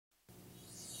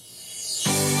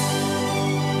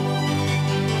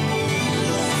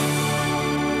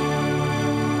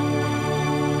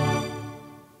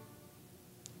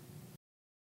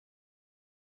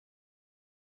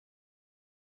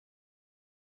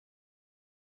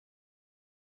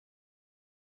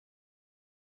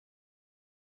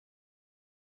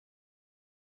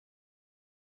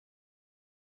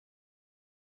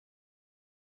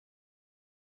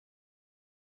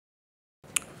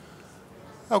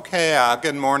Okay,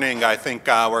 good morning. I think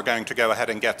we're going to go ahead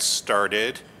and get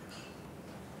started.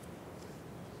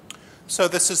 So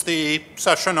this is the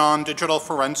session on digital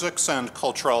forensics and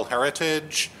cultural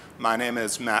heritage. My name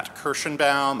is Matt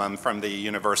Kirschenbaum. I'm from the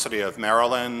University of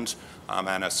Maryland. I'm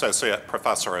an associate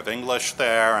professor of English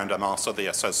there, and I'm also the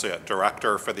associate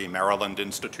director for the Maryland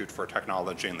Institute for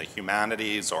Technology and the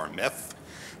Humanities, or MITH.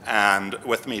 And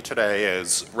with me today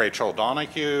is Rachel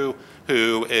Donahue,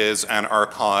 who is an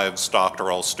archives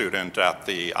doctoral student at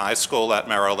the iSchool at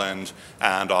Maryland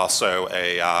and also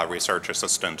a research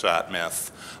assistant at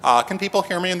MITH. Can people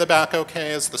hear me in the back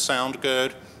okay? Is the sound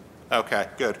good? Okay,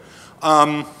 good.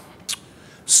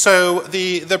 So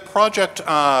the project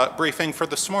briefing for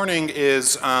this morning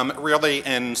is really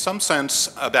in some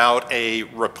sense about a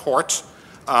report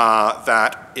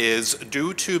that is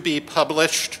due to be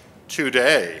published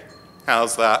today.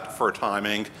 How's that for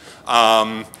timing?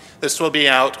 This will be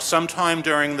out sometime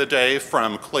during the day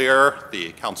from CLEAR,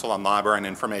 the Council on Library and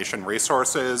Information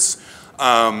Resources.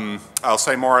 I'll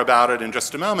say more about it in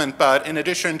just a moment, but in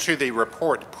addition to the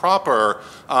report proper,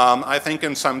 I think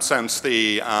in some sense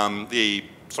the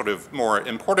sort of more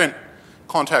important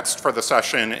context for the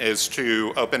session is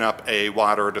to open up a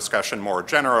wider discussion more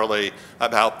generally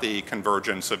about the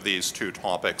convergence of these two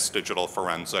topics, digital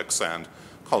forensics and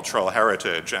cultural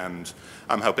heritage, and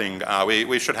I'm hoping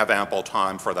we should have ample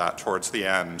time for that towards the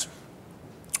end.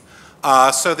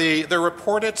 So the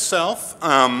report itself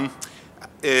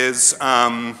is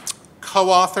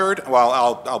co-authored. Well,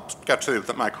 I'll get to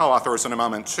my co-authors in a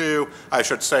moment too. I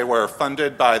should say we're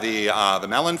funded by the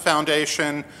Mellon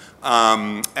Foundation,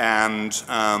 and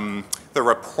the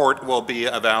report will be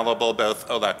available both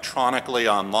electronically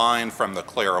online from the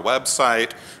CLEAR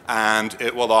website, and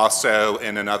it will also,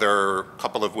 in another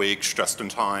couple of weeks, just in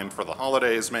time for the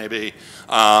holidays maybe,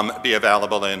 be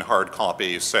available in hard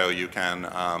copy, so you can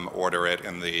order it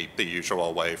in the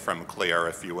usual way from CLEAR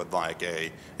if you would like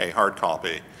a hard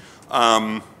copy.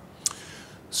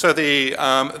 So the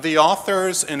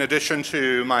authors, in addition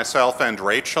to myself and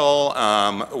Rachel,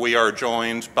 we are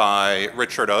joined by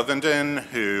Richard Ovenden,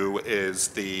 who is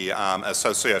the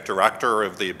Associate Director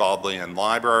of the Bodleian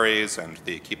Libraries and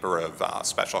the Keeper of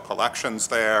Special Collections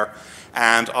there,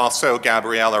 and also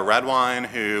Gabriella Redwine,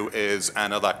 who is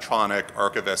an electronic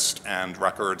archivist and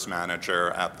records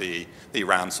manager at the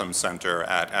Ransom Center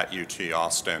at UT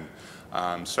Austin.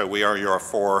 So we are your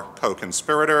four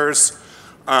co-conspirators.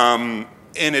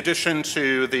 In addition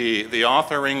to the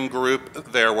authoring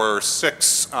group, there were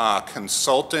 6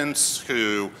 consultants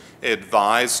who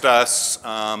advised us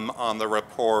on the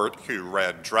report, who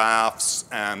read drafts,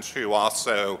 and who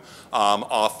also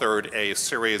authored a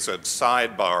series of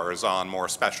sidebars on more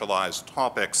specialized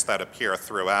topics that appear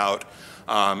throughout.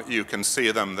 You can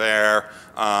see them there.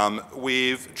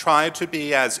 We've tried to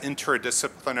be as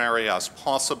interdisciplinary as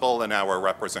possible in our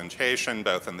representation,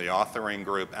 both in the authoring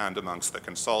group and amongst the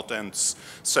consultants.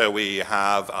 So we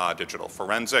have digital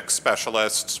forensics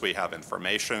specialists, we have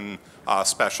information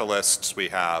specialists, we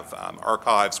have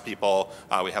archives people,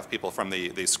 we have people from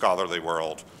the scholarly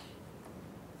world.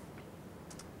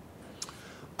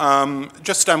 I'm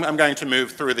going to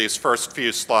move through these first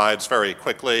few slides very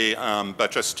quickly,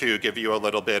 but just to give you a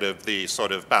little bit of the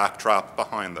sort of backdrop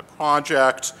behind the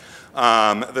project.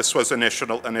 This was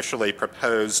initially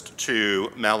proposed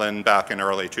to Mellon back in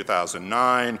early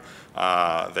 2009.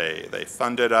 They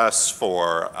funded us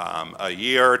for a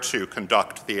year to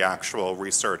conduct the actual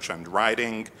research and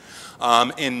writing.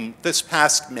 In this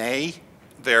past May,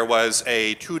 there was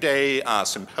a 2-day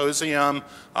symposium,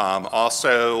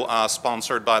 also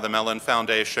sponsored by the Mellon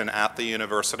Foundation at the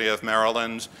University of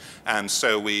Maryland. And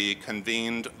so we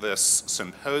convened this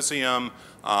symposium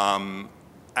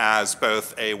as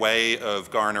both a way of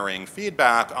garnering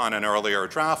feedback on an earlier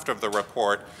draft of the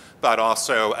report, but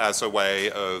also as a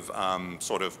way of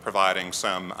sort of providing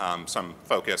some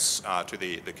focus to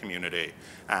the community.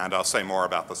 And I'll say more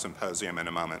about the symposium in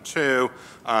a moment too.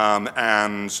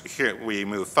 And here we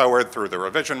move forward through the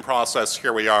revision process.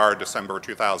 Here we are, December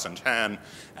 2010,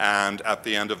 and at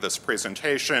the end of this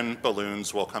presentation,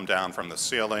 balloons will come down from the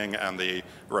ceiling and the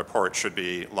report should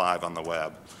be live on the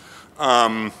web.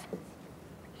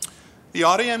 The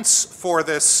audience for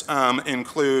this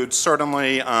includes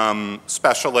certainly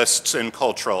specialists in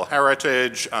cultural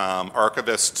heritage,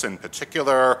 archivists in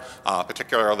particular,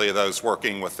 particularly those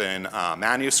working within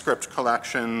manuscript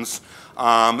collections,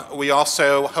 We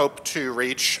also hope to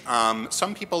reach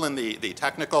some people in the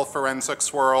technical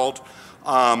forensics world.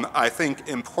 I think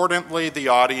importantly, the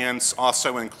audience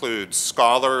also includes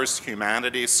scholars,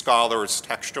 humanities scholars,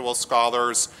 textual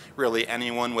scholars, really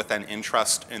anyone with an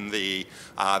interest in the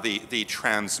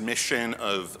transmission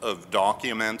of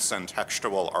documents and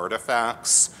textual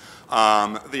artifacts.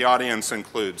 The audience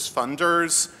includes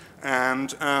funders,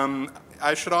 and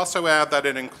I should also add that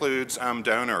it includes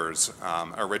donors,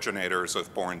 originators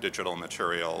of born digital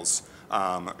materials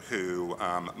who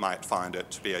might find it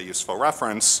to be a useful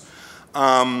reference.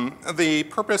 The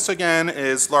purpose, again,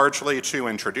 is largely to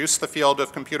introduce the field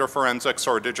of computer forensics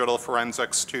or digital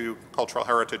forensics to cultural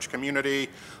heritage community.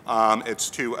 It's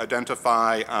to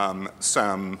identify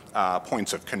some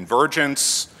points of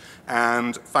convergence.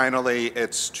 And finally,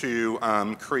 it's to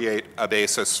create a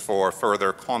basis for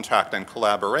further contact and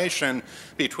collaboration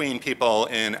between people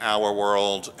in our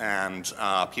world and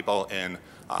people in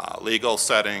legal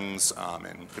settings,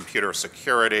 in computer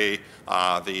security,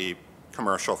 the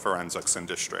commercial forensics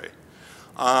industry.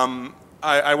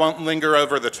 I won't linger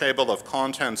over the table of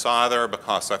contents either,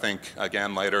 because I think,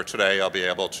 again, later today I'll be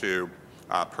able to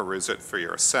peruse it for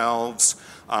yourselves.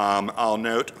 I'll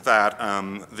note that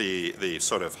the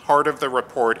sort of heart of the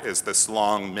report is this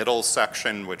long middle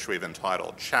section, which we've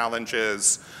entitled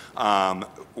Challenges.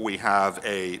 We have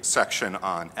a section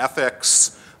on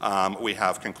ethics. We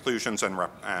have conclusions and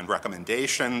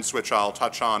recommendations, which I'll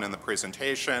touch on in the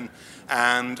presentation.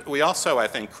 And we also, I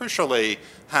think, crucially,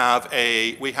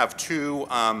 we have two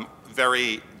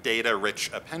very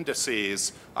data-rich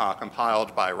appendices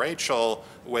compiled by Rachel,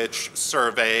 which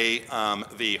survey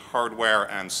the hardware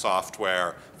and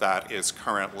software that is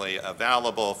currently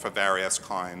available for various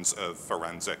kinds of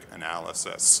forensic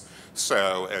analysis.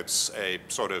 So it's a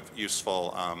sort of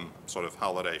useful sort of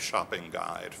holiday shopping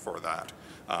guide for that,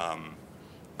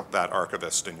 that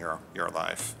archivist in your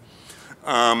life.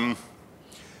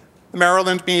 The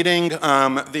Maryland meeting,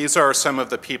 these are some of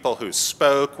the people who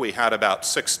spoke. We had about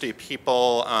 60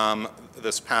 people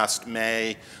this past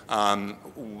May.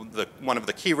 One of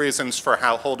the key reasons for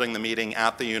holding the meeting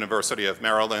at the University of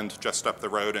Maryland, just up the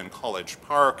road in College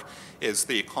Park, is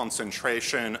the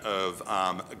concentration of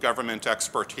government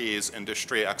expertise,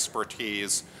 industry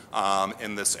expertise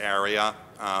in this area.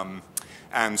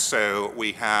 And so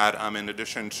we had, in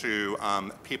addition to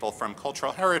people from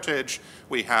cultural heritage,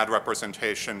 we had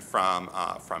representation from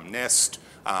NIST,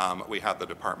 we had the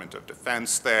Department of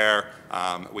Defense there,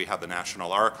 we had the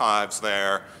National Archives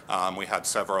there, we had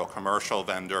several commercial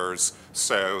vendors,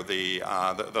 so the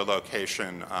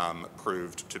location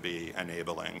proved to be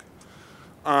enabling.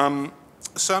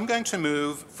 So I'm going to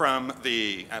move from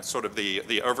the sort of the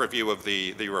overview of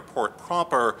the report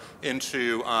proper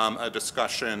into a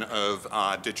discussion of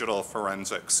digital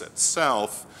forensics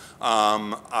itself.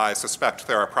 I suspect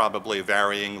there are probably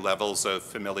varying levels of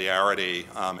familiarity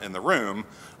in the room,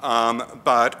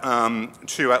 but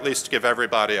to at least give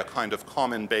everybody a kind of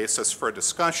common basis for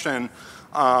discussion,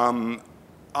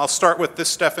 I'll start with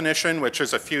this definition, which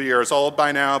is a few years old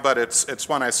by now, but it's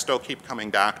one I still keep coming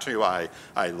back to. I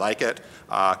like it.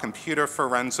 Computer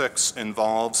forensics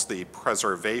involves the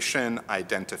preservation,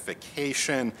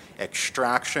 identification,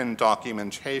 extraction,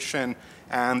 documentation,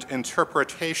 and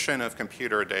interpretation of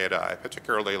computer data. I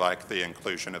particularly like the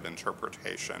inclusion of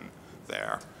interpretation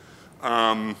there.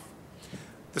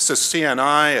 This is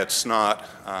CNI, it's not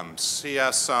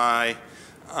CSI.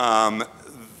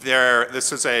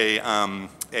 This is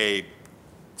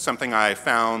something I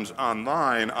found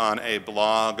online on a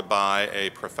blog by a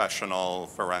professional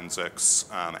forensics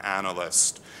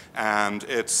analyst, and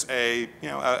it's a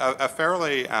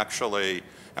fairly actually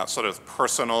sort of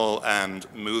personal and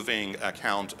moving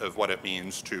account of what it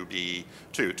means to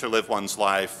live one's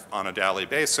life on a daily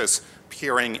basis,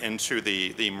 peering into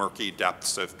the murky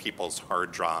depths of people's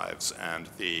hard drives and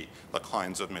the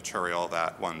kinds of material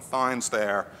that one finds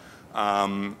there.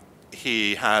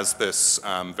 He has this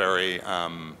very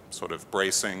sort of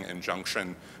bracing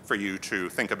injunction for you to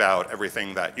think about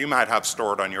everything that you might have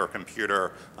stored on your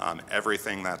computer,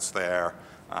 everything that's there.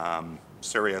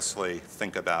 Seriously,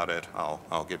 think about it.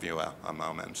 I'll give you a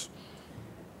moment.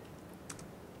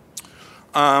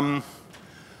 I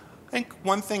think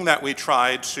one thing that we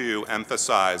tried to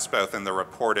emphasize both in the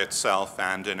report itself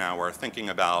and in our thinking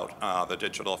about the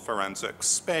digital forensics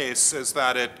space is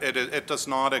that it does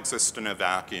not exist in a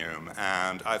vacuum.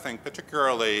 And I think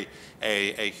particularly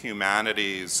a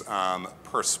humanities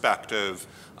perspective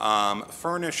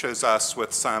furnishes us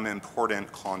with some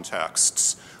important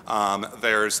contexts.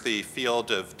 There's the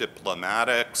field of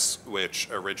diplomatics, which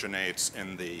originates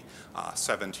in the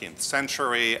 17th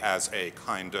century as a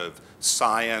kind of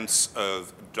science elements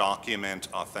of document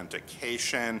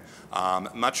authentication,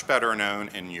 much better known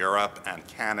in Europe and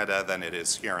Canada than it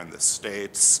is here in the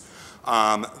States.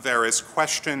 There is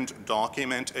questioned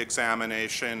document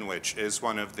examination, which is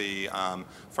one of the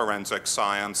forensic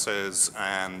sciences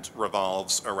and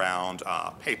revolves around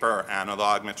paper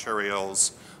analog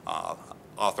materials,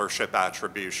 authorship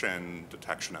attribution,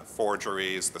 detection of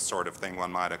forgeries, the sort of thing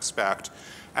one might expect.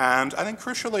 And I think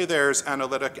crucially there's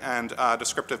analytic and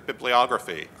descriptive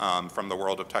bibliography from the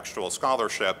world of textual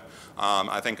scholarship.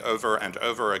 I think over and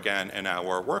over again in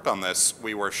our work on this,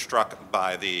 we were struck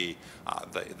by the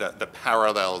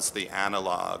parallels, the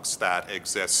analogs that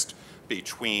exist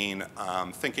between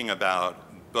thinking about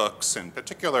books in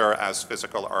particular as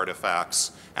physical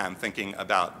artifacts and thinking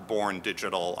about born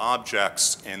digital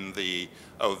objects in the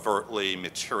overtly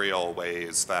material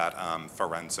ways that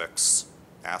forensics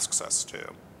asks us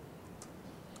to.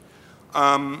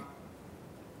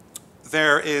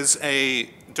 There is a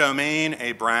domain,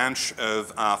 a branch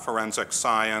of forensic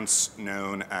science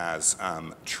known as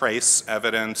trace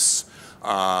evidence.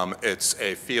 It's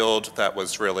a field that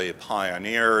was really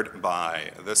pioneered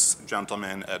by this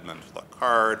gentleman, Edmond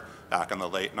Lacard, back in the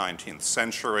late 19th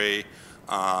century.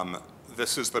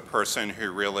 This is the person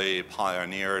who really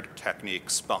pioneered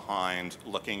techniques behind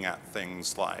looking at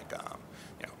things like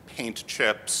paint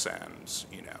chips and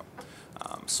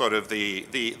sort of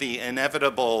the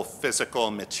inevitable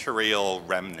physical material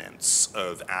remnants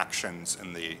of actions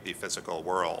in the physical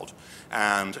world.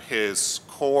 And his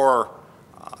core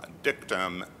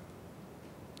dictum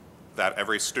that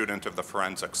every student of the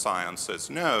forensic sciences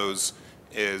knows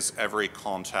is every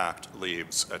contact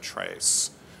leaves a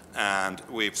trace. And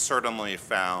we've certainly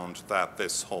found that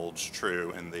this holds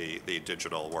true in the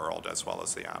digital world as well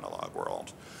as the analog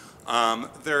world.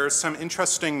 There's some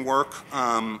interesting work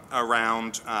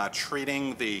around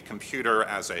treating the computer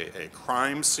as a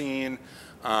crime scene.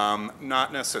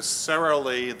 Not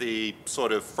necessarily the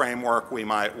sort of framework we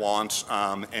might want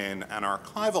in an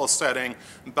archival setting,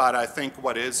 but I think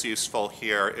what is useful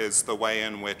here is the way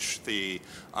in which the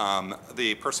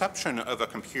perception of a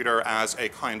computer as a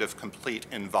kind of complete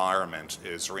environment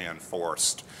is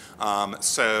reinforced.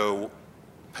 So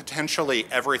potentially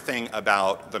everything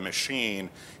about the machine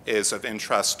is of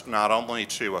interest not only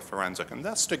to a forensic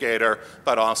investigator,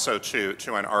 but also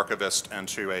to an archivist and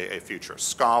to a future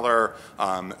scholar.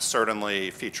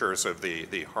 Certainly features of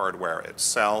the hardware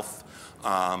itself.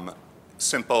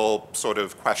 Simple sort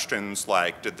of questions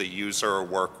like, did the user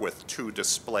work with two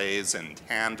displays in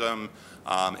tandem?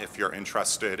 If you're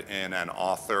interested in an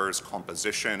author's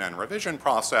composition and revision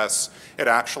process, it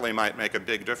actually might make a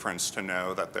big difference to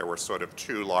know that there were sort of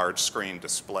two large screen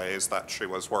displays that she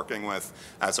was working with,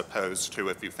 as opposed to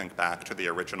if you think back to the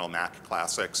original Mac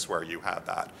classics where you had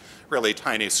that really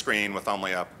tiny screen with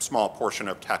only a small portion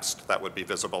of text that would be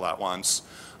visible at once.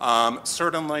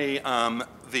 Certainly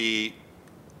the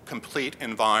complete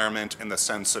environment in the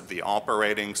sense of the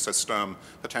operating system,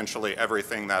 potentially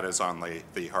everything that is on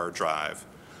the hard drive.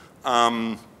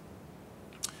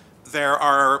 There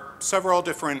are several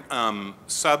different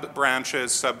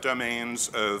sub-branches, sub-domains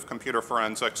of computer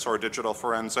forensics or digital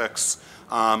forensics.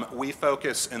 We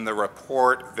focus in the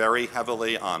report very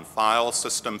heavily on file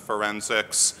system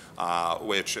forensics,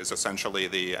 which is essentially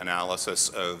the analysis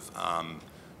of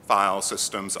file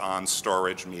systems on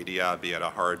storage media, be it a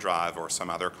hard drive or some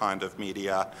other kind of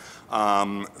media.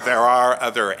 There are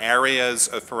other areas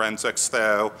of forensics,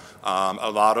 though.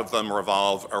 A lot of them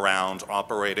revolve around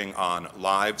operating on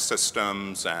live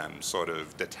systems and sort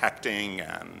of detecting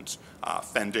and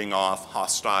fending off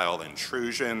hostile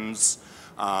intrusions.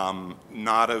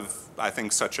 Not of, I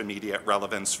think, such immediate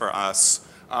relevance for us.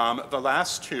 The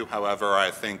last two, however, I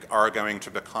think are going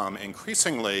to become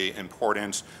increasingly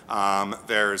important.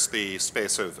 There's the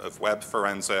space of web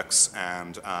forensics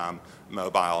and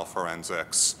mobile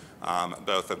forensics.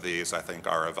 Both of these, I think,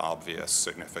 are of obvious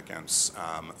significance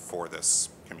for this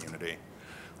community.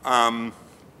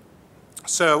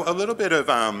 So a little bit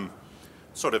of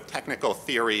sort of technical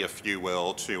theory, if you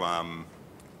will, to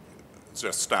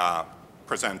just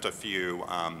present a few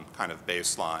kind of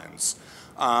baselines.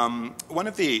 One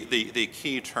of the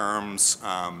key terms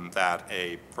that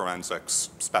a forensics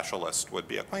specialist would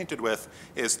be acquainted with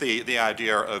is the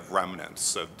idea of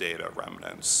remnants, of data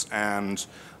remnants. And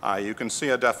you can see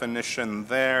a definition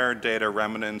there. Data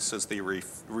remnants is the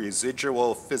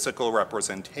residual physical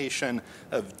representation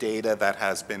of data that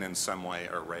has been in some way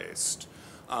erased.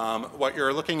 What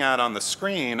you're looking at on the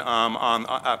screen,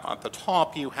 at the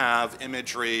top you have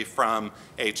imagery from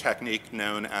a technique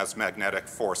known as magnetic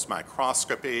force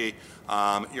microscopy.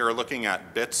 You're looking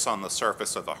at bits on the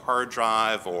surface of a hard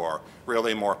drive, or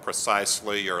really more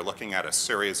precisely, you're looking at a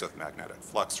series of magnetic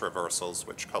flux reversals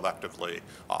which collectively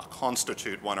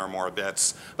constitute one or more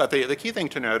bits. But the key thing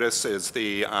to notice is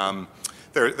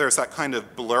there's that kind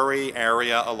of blurry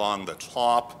area along the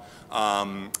top.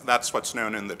 That's what's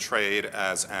known in the trade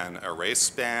as an erase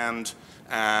band.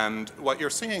 And what you're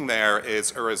seeing there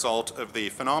is a result of the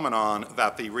phenomenon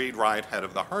that the read-write head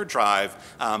of the hard drive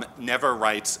never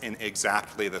writes in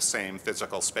exactly the same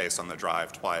physical space on the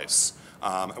drive twice.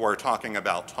 We're talking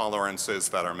about tolerances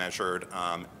that are measured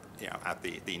at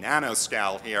the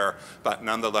nanoscale here, but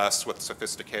nonetheless, with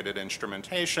sophisticated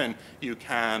instrumentation, you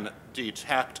can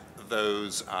detect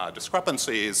those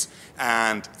discrepancies,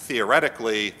 and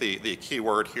theoretically, the key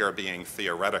word here being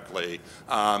theoretically,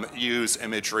 use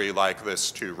imagery like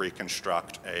this to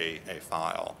reconstruct a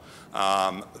file.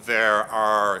 There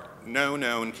are no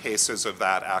known cases of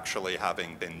that actually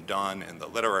having been done in the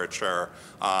literature,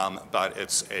 but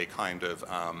it's a kind of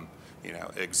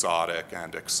exotic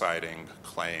and exciting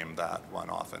claim that one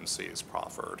often sees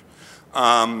proffered.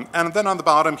 And then on the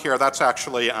bottom here, that's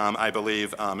actually, I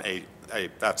believe,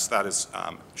 that is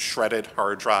shredded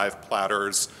hard drive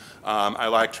platters. I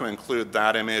like to include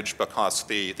that image because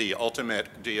the ultimate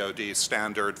DoD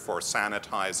standard for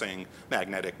sanitizing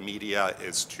magnetic media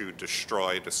is to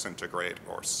destroy, disintegrate,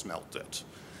 or smelt it.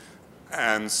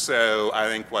 And so I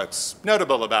think what's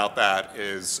notable about that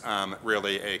is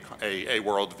really a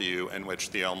worldview in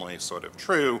which the only sort of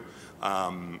true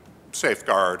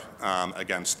safeguard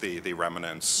against the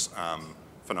remnants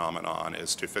phenomenon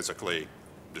is to physically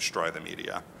destroy the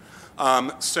media.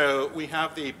 So we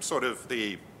have the sort of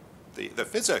the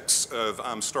physics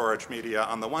of storage media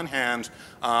on the one hand.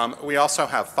 We also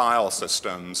have file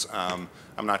systems.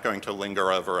 I'm not going to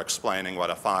linger over explaining what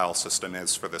a file system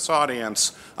is for this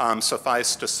audience.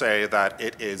 Suffice to say that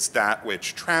it is that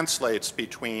which translates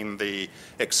between the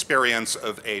experience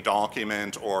of a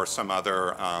document or some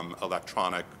other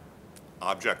electronic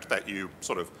object that you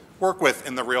sort of work with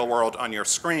in the real world on your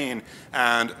screen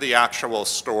and the actual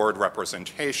stored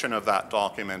representation of that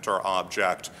document or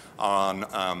object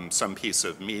on some piece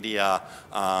of media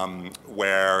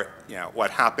where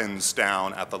what happens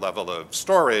down at the level of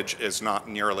storage is not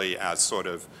nearly as sort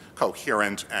of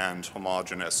coherent and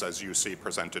homogeneous as you see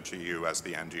presented to you as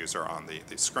the end user on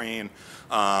the screen.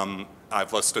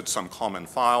 I've listed some common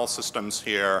file systems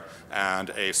here, and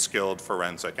a skilled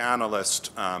forensic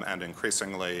analyst and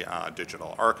increasingly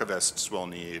digital archivists will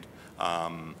need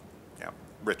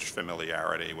rich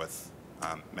familiarity with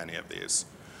many of these.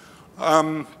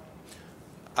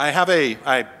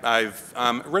 I've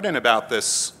written about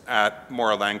this at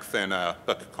more length in a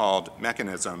book called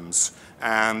Mechanisms,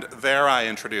 and there I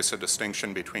introduce a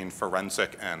distinction between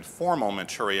forensic and formal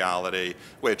materiality,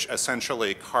 which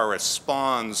essentially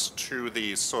corresponds to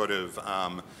these sort of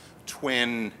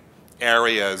twin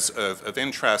areas of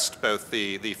interest, both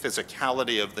the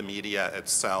physicality of the media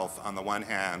itself on the one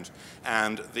hand,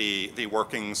 and the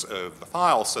workings of the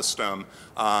file system,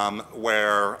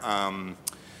 where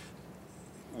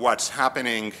what's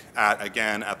happening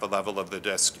again at the level of the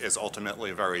disk is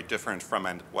ultimately very different from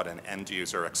what an end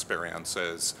user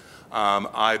experiences.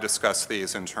 I discuss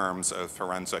these in terms of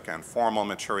forensic and formal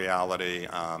materiality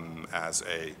as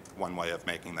one way of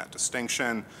making that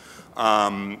distinction.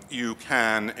 You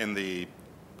can, in the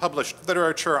published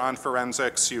literature on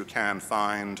forensics, you can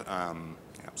find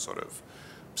sort of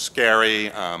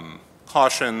scary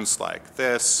cautions like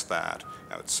this, that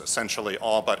it's essentially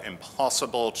all but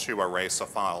impossible to erase a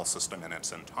file system in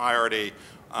its entirety,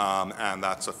 and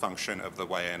that's a function of the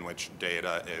way in which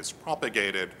data is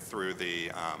propagated through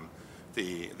the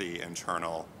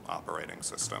internal operating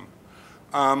system.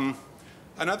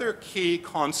 Another key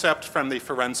concept from the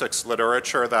forensics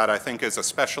literature that I think is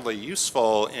especially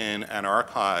useful in an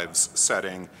archives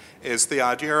setting is the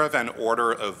idea of an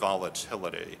order of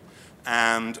volatility.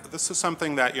 And this is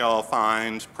something that you'll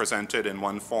find presented in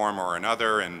one form or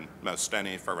another in most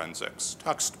any forensics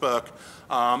textbook.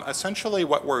 Essentially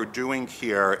what we're doing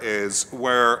here is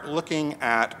we're looking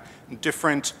at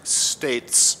different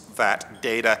states that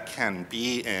data can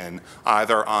be in,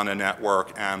 either on a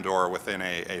network and or within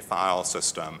a file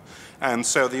system. And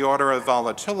so the order of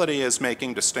volatility is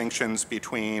making distinctions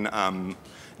between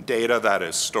data that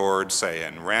is stored, say,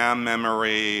 in RAM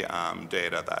memory,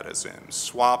 data that is in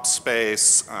swap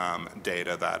space,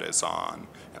 data that is on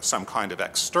some kind of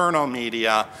external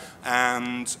media.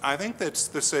 And I think that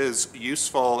this is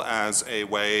useful as a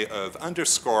way of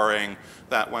underscoring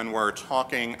that when we're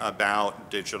talking about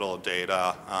digital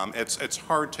data, it's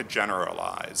hard to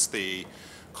generalize. The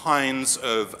kinds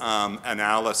of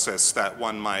analysis that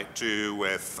one might do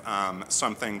with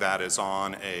something that is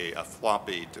on a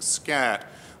floppy diskette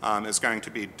is going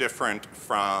to be different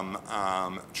from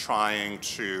trying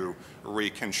to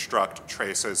reconstruct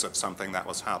traces of something that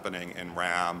was happening in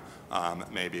RAM,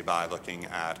 maybe by looking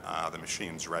at the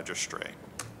machine's registry.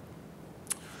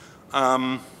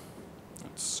 Let's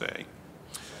see.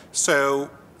 So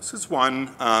this is one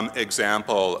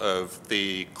example of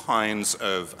the kinds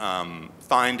of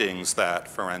findings that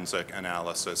forensic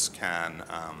analysis can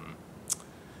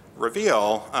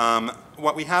reveal.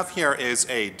 What we have here is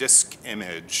a disk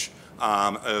image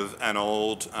of an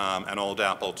old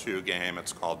Apple II game.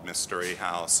 It's called Mystery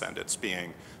House, and it's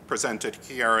being presented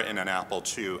here in an Apple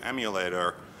II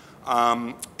emulator.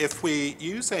 If we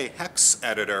use a hex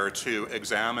editor to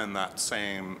examine that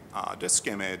same disk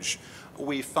image,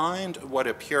 we find what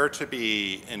appear to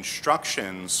be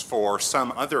instructions for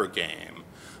some other game.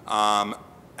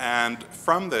 And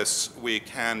from this, we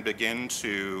can begin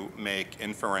to make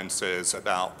inferences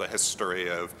about the history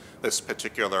of this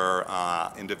particular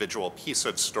individual piece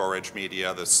of storage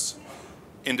media, this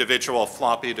individual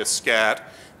floppy diskette.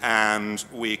 And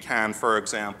we can, for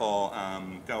example,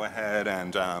 go ahead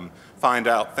and find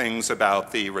out things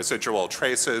about the residual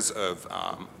traces of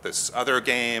this other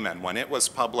game and when it was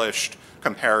published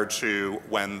compared to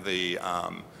when the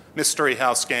Mystery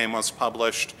House game was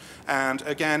published. And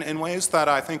again, in ways that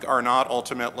I think are not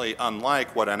ultimately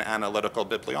unlike what an analytical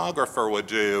bibliographer would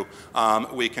do,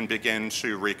 we can begin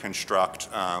to reconstruct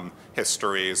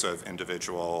histories of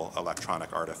individual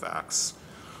electronic artifacts.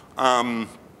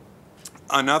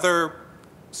 Another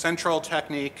central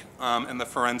technique in the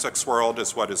forensics world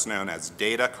is what is known as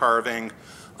data carving.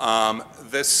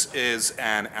 This is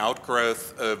an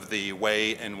outgrowth of the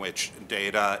way in which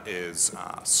data is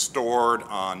stored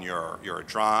on your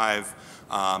drive.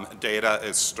 Data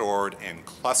is stored in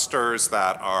clusters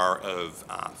that are of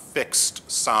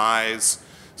fixed size.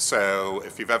 So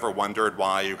if you've ever wondered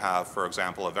why you have, for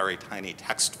example, a very tiny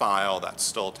text file that's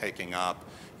still taking up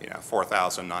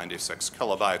 4,096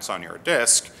 kilobytes on your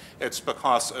disk, it's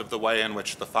because of the way in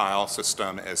which the file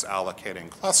system is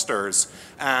allocating clusters.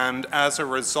 And as a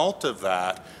result of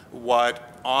that, what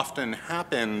often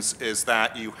happens is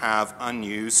that you have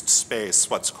unused space,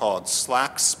 what's called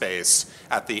slack space,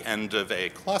 at the end of a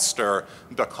cluster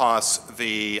because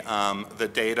the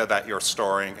data that you're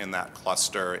storing in that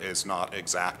cluster is not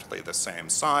exactly the same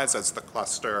size as the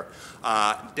cluster.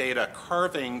 Data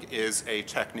carving is a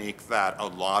technique that a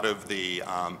lot of the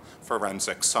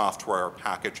forensic software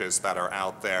packages that are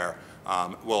out there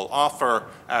will offer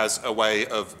as a way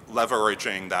of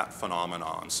leveraging that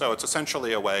phenomenon. So it's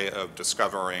essentially a way of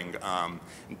discovering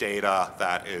data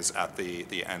that is at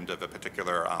the end of a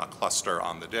particular cluster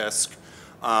on the disk.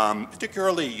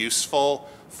 Particularly useful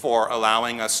for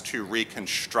allowing us to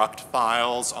reconstruct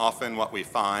files. Often what we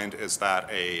find is that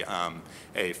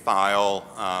a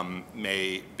file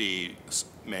may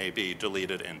be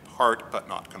deleted in part but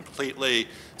not completely.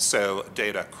 So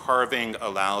data carving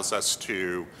allows us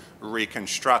to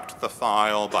reconstruct the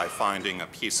file by finding a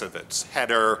piece of its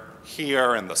header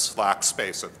here in the slack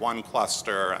space of one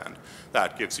cluster, and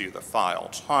that gives you the file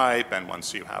type. And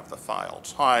once you have the file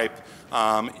type,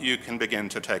 you can begin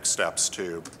to take steps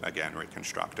to, again,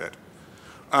 reconstruct it.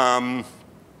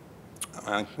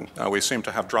 We seem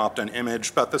to have dropped an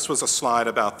image, but this was a slide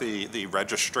about the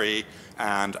registry,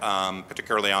 and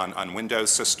particularly on Windows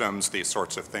systems, these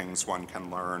sorts of things one can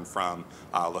learn from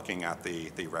looking at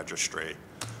the registry.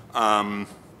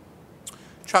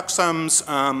 Checksums,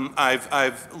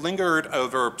 I've lingered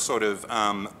over sort of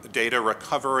data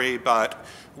recovery, but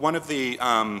one of the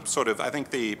I think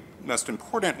the most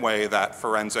important way that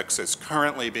forensics is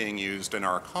currently being used in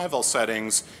archival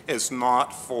settings is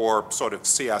not for sort of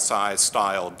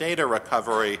CSI-style data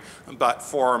recovery, but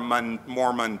for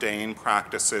more mundane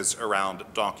practices around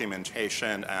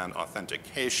documentation and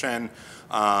authentication.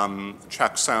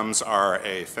 Checksums are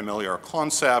a familiar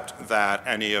concept that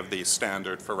any of the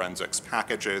standard forensics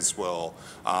packages will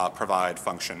provide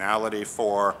functionality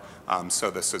for.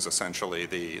 So this is essentially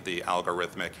the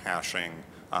algorithmic hashing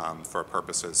for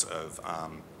purposes of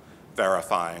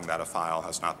verifying that a file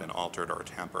has not been altered or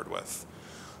tampered with.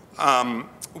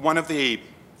 One of the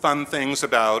fun things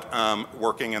about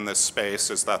working in this space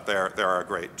is that there are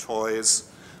great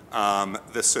toys.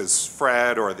 This is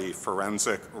FRED, or the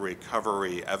Forensic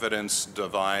Recovery Evidence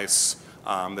Device.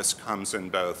 This comes in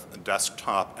both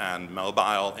desktop and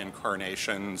mobile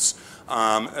incarnations.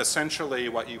 Essentially,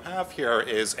 what you have here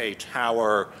is a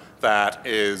tower that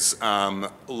is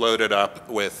loaded up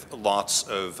with lots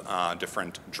of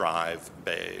different drive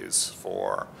bays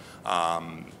for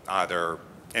either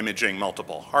imaging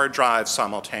multiple hard drives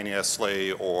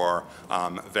simultaneously or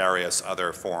various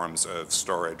other forms of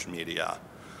storage media.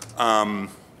 I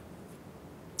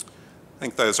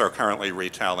think those are currently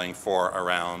retailing for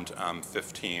around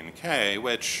 $15K,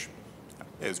 which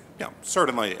is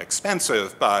certainly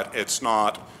expensive, but it's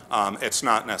not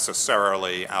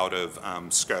necessarily out of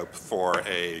scope for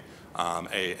a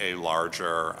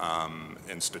larger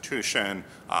institution.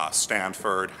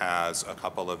 Stanford has a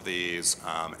couple of these.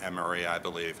 Emory, I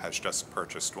believe, has just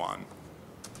purchased one.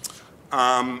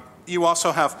 You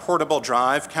also have portable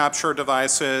drive capture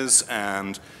devices,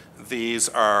 and these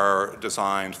are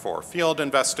designed for field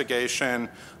investigation.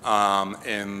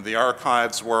 In the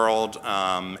archives world,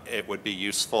 it would be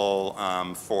useful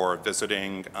for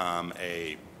visiting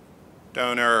a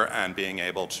donor and being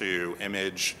able to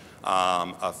image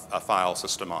a file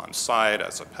system on site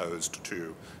as opposed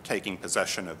to taking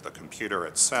possession of the computer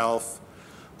itself.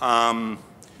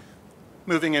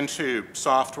 Moving into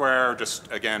software,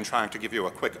 just again trying to give you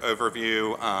a quick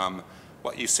overview.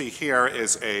 What you see here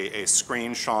is a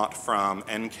screenshot from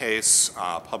EnCase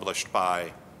published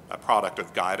by a product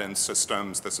of Guidance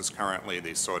Systems. This is currently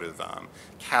the sort of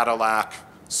Cadillac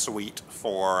suite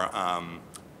for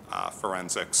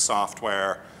forensic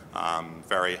software,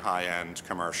 very high-end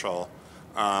commercial.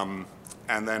 And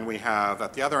then we have,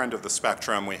 at the other end of the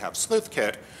spectrum, we have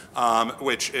SleuthKit,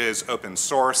 which is open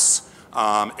source.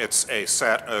 It's a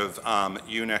set of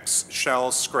Unix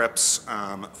shell scripts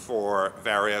for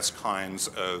various kinds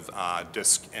of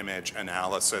disk image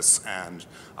analysis and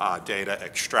data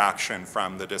extraction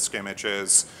from the disk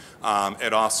images.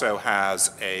 It also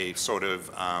has a sort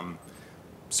of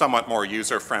somewhat more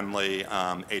user-friendly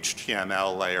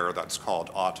HTML layer that's called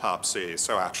Autopsy.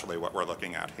 So actually what we're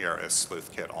looking at here is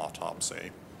SleuthKit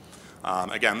Autopsy.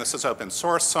 Again, this is open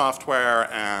source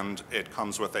software, and it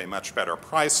comes with a much better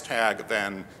price tag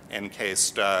than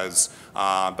EnCase does,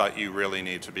 but you really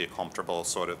need to be comfortable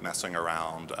sort of messing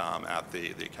around at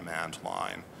the command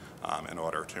line in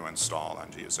order to install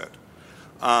and use it.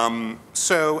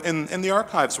 So in the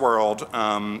archives world,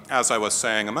 as I was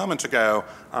saying a moment ago,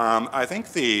 I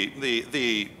think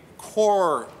the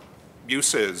core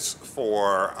uses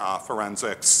for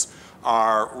forensics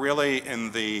are really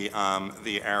in the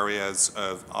areas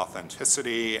of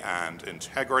authenticity and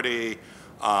integrity,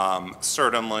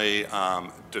 certainly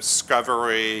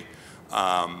discovery.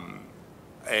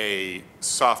 A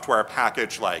software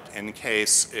package like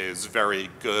EnCase is very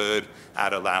good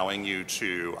at allowing you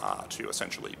to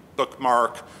essentially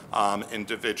bookmark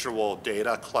individual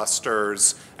data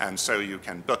clusters, and so you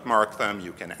can bookmark them,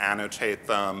 you can annotate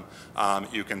them.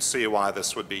 You can see why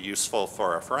this would be useful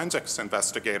for a forensics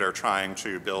investigator trying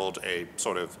to build a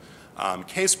sort of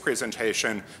case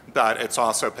presentation, but it's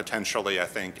also potentially, I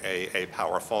think, a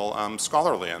powerful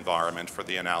scholarly environment for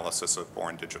the analysis of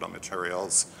born digital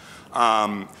materials.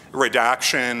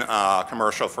 Redaction,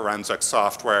 commercial forensic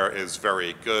software is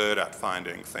very good at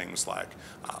finding things like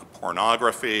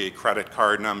pornography, credit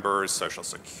card numbers, social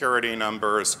security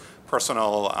numbers,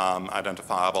 personal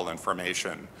identifiable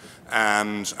information.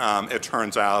 And it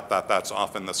turns out that that's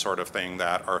often the sort of thing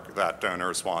that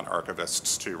donors want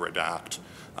archivists to redact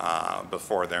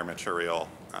before their material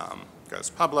goes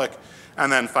public.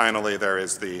 And then finally, there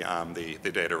is the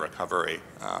data recovery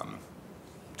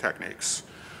techniques.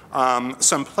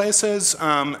 Some places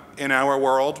in our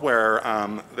world where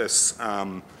this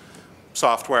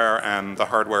software and the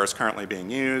hardware is currently being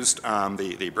used.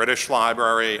 The British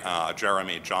Library,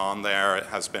 Jeremy John there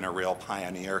has been a real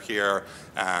pioneer here,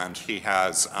 and he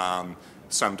has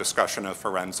some discussion of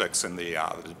forensics in the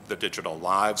Digital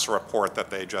Lives report that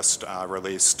they just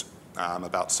released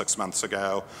about 6 months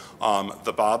ago.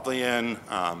 The Bodleian,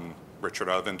 Richard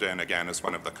Ovenden, again, is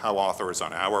one of the co-authors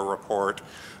on our report.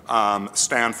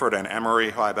 Stanford and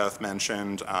Emory, who I both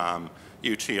mentioned,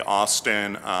 UT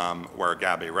Austin, where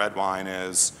Gabby Redwine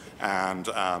is, and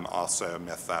also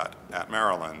Myth at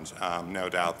Maryland. No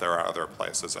doubt there are other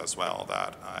places as well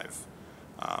that I've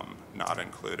not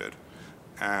included.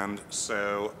 And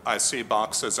so I see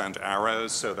boxes and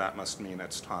arrows, so that must mean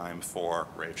it's time for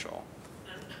Rachel.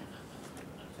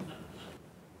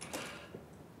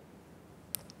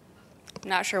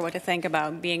 Not sure what to think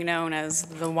about being known as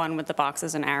the one with the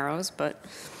boxes and arrows, but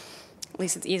At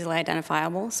least it's easily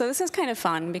identifiable. So this is kind of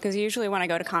fun because usually when I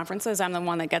go to conferences, I'm the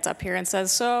one that gets up here and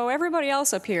says, so everybody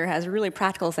else up here has really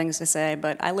practical things to say,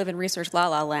 but I live in research la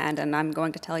la land and I'm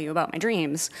going to tell you about my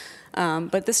dreams.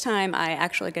 But this time I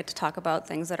actually get to talk about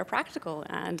things that are practical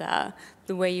and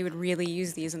the way you would really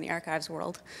use these in the archives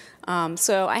world.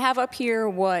 So I have up here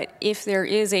what, if there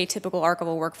is a typical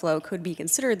archival workflow, could be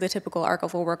considered the typical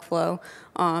archival workflow,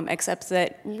 except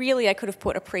that really I could have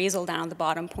put appraisal down at the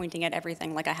bottom pointing at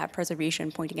everything, like I have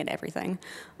preservation pointing at everything.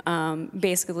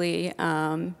 Basically,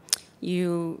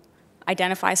 you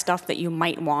identify stuff that you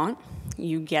might want,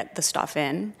 you get the stuff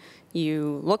in,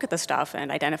 you look at the stuff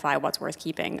and identify what's worth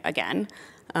keeping again.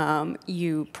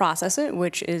 You process it,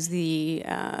 which is the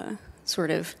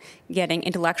sort of getting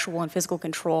intellectual and physical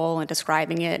control and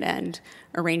describing it and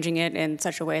arranging it in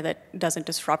such a way that doesn't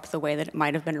disrupt the way that it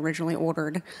might have been originally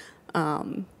ordered.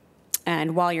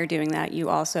 And while you're doing that, you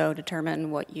also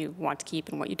determine what you want to keep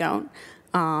and what you don't.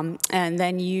 And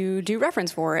then you do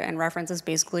reference for it, and reference is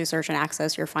basically search and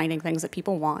access. You're finding things that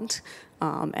people want,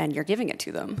 and you're giving it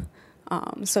to them.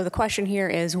 So the question here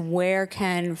is, where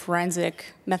can forensic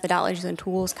methodologies and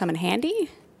tools come in handy?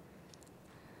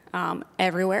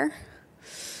 Everywhere.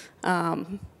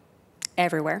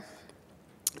 Everywhere.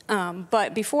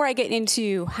 But before I get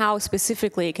into how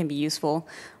specifically it can be useful,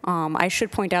 I should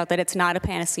point out that it's not a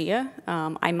panacea.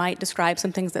 I might describe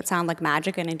some things that sound like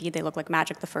magic, and indeed they look like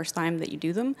magic the first time that you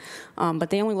do them, but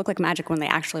they only look like magic when they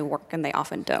actually work, and they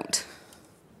often don't.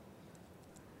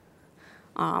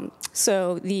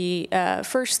 So the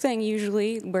first thing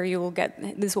usually where you will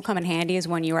get, this will come in handy, is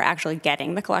when you are actually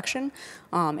getting the collection.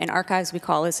 In archives, we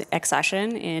call this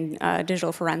accession. In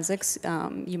digital forensics,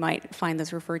 you might find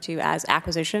this referred to as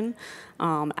acquisition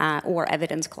or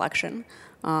evidence collection.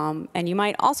 And you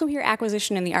might also hear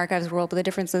acquisition in the archives world, but the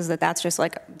difference is that that's just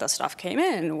like the stuff came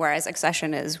in, whereas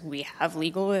accession is we have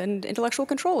legal and intellectual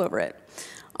control over it.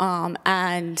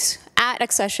 And at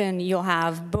accession, you'll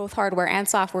have both hardware and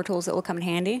software tools that will come in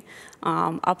handy.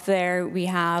 Up there, we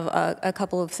have a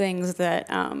couple of things that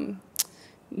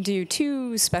do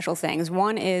two special things.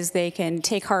 One is they can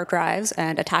take hard drives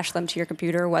and attach them to your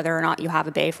computer, whether or not you have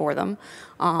a bay for them.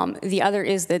 The other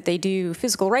is that they do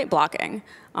physical write blocking.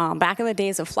 Back in the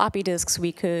days of floppy disks,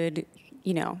 we could,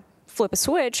 flip a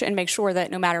switch and make sure that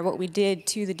no matter what we did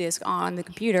to the disk on the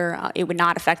computer, it would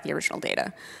not affect the original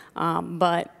data.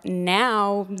 But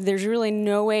now there's really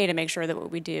no way to make sure that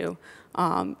what we do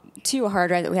to a hard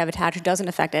drive that we have attached doesn't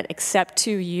affect it, except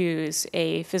to use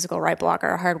a physical write blocker,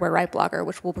 a hardware write blocker,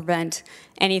 which will prevent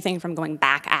anything from going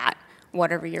back at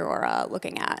whatever you're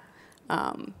looking at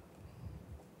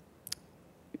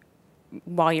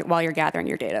while you're gathering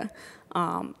your data.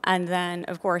 And then,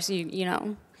 of course,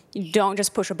 you don't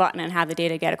just push a button and have the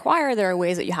data get acquired. There are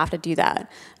ways that you have to do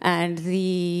that. And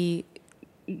the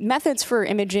methods for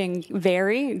imaging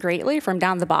vary greatly. From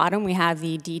down the bottom, we have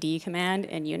the DD command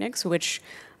in Unix, which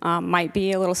might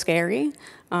be a little scary.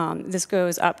 This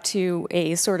goes up to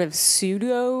a sort of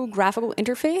pseudo graphical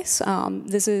interface.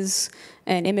 This is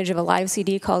an image of a live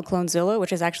CD called Clonezilla,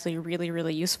 which is actually really,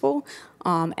 really useful.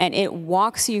 And it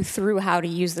walks you through how to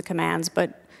use the commands,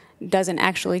 but doesn't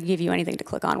actually give you anything to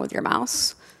click on with your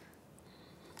mouse.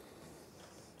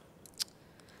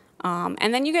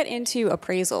 And then you get into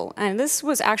appraisal. And this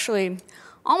was actually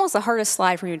almost the hardest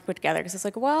slide for me to put together, because it's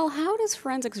like, well, how does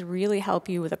forensics really help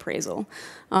you with appraisal?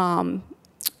 And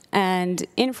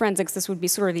in forensics, this would be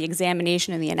sort of the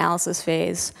examination and the analysis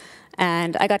phase.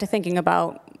 And I got to thinking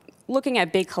about looking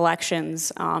at big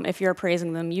collections. If you're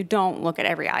appraising them, you don't look at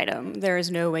every item. There is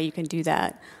no way you can do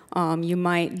that. You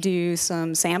might do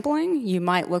some sampling. You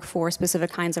might look for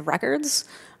specific kinds of records.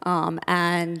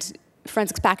 And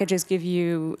forensics packages give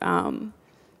you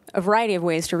a variety of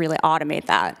ways to really automate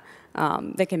that.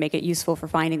 That can make it useful for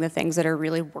finding the things that are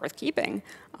really worth keeping,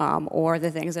 or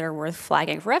the things that are worth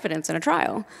flagging for evidence in a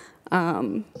trial.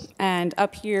 And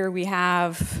up here we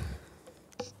have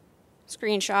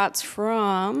screenshots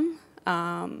from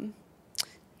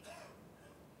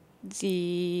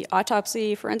the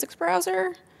autopsy forensics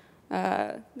browser,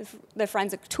 the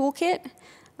forensic toolkit,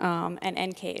 and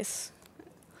NCase.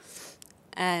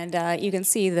 And you can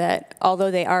see that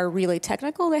although they are really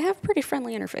technical, they have pretty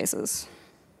friendly interfaces.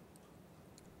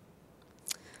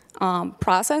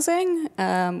 Processing,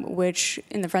 which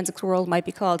in the forensics world might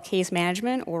be called case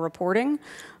management or reporting.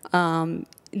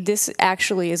 This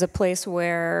actually is a place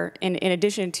where, in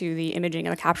addition to the imaging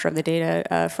and the capture of the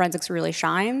data, forensics really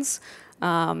shines,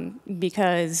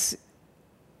 because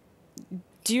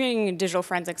doing digital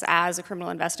forensics as a criminal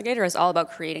investigator is all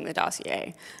about creating the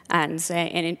dossier and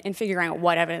figuring out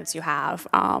what evidence you have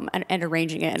and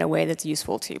arranging it in a way that's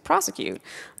useful to prosecute.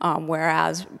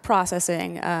 Whereas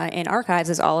processing in archives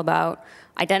is all about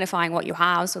identifying what you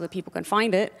have so that people can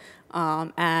find it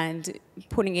and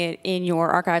putting it in your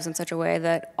archives in such a way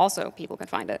that also people can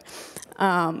find it.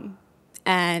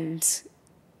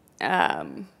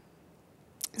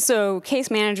 So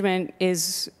case management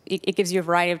it gives you a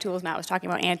variety of tools. Matt was talking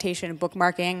about annotation and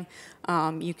bookmarking.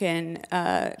 You can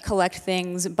collect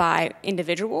things by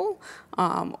individual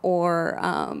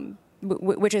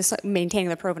which is maintaining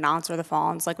the provenance or the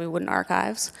fons like we would in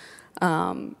archives.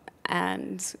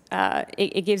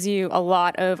 It gives you a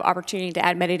lot of opportunity to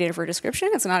add metadata for description.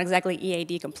 It's not exactly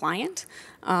EAD compliant,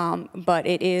 but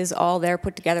it is all there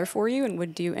put together for you and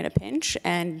would do in a pinch.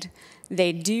 And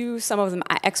they do, some of them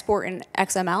export in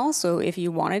XML, so if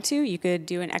you wanted to, you could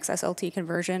do an XSLT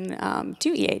conversion to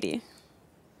EAD.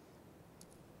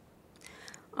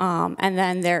 And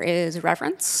then there is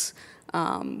reference,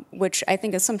 which I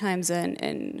think is sometimes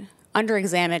an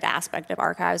under-examined aspect of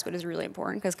archives, but is really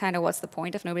important, because kind of what's the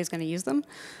point if nobody's going to use them?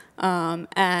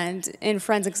 And in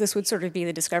forensics, this would sort of be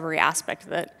the discovery aspect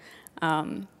that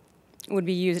would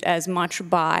be used as much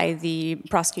by the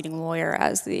prosecuting lawyer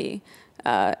as the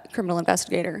criminal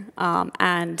investigator.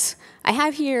 And I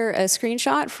have here a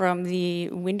screenshot from the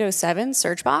Windows 7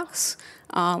 search box,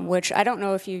 which I don't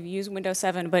know if you've used Windows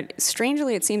 7, but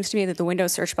strangely it seems to me that the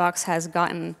Windows search box has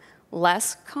gotten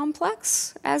less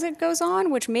complex as it goes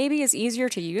on, which maybe is easier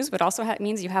to use, but also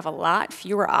means you have a lot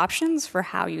fewer options for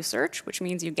how you search, which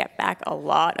means you get back a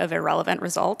lot of irrelevant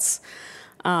results.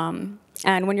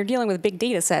 And when you're dealing with big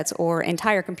data sets or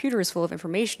entire computers full of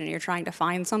information and you're trying to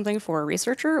find something for a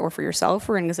researcher or for yourself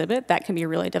for an exhibit, that can be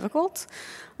really difficult.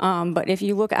 But if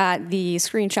you look at the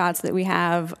screenshots that we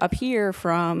have up here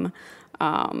from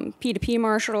P2P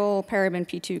Marshal, Parabon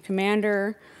P2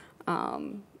 Commander,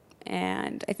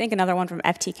 and I think another one from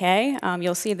FTK,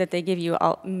 you'll see that they give you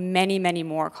many, many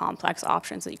more complex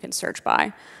options that you can search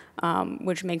by,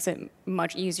 which makes it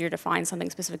much easier to find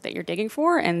something specific that you're digging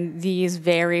for. And these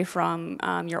vary from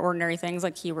your ordinary things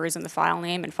like keywords in the file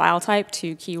name and file type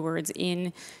to keywords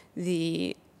in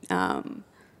the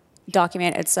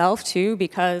document itself too,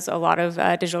 because a lot of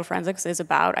digital forensics is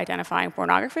about identifying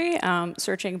pornography,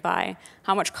 searching by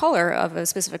how much color of a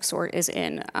specific sort is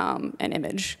in an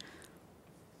image.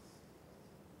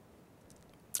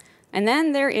 And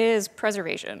then there is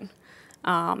preservation.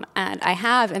 And I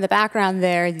have in the background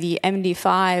there the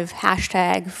MD5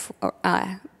 hashtag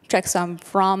checksum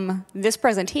from this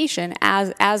presentation as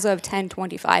of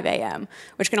 10:25 a.m.,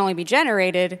 which can only be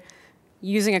generated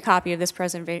using a copy of this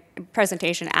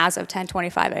presentation as of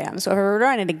 10:25 a.m. So if we were to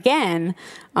run it again,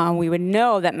 we would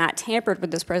know that Matt tampered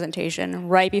with this presentation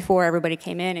right before everybody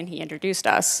came in and he introduced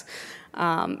us.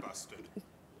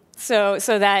 So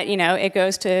that, it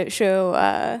goes to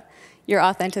show your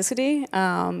authenticity,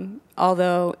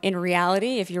 although in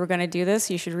reality, if you were going to do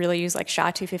this, you should really use like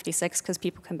SHA-256 because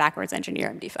people can backwards engineer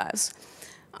MD5s.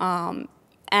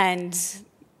 And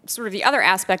sort of the other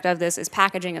aspect of this is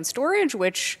packaging and storage,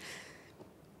 which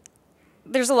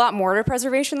there's a lot more to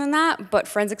preservation than that, but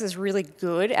forensics is really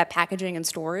good at packaging and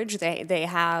storage. They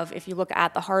have, if you look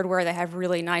at the hardware, they have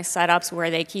really nice setups where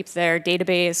they keep their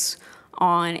database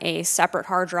on a separate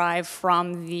hard drive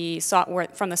from the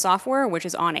software, which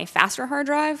is on a faster hard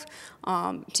drive,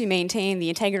 to maintain the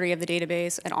integrity of the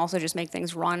database and also just make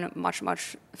things run much,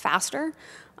 much faster.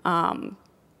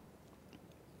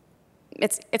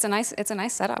 It's a nice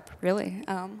setup, really,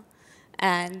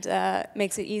 and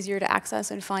makes it easier to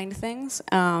access and find things.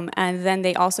 And then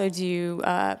they also do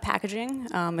packaging.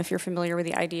 If you're familiar with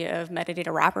the idea of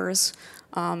metadata wrappers,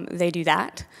 they do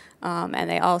that. And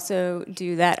they also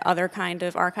do that other kind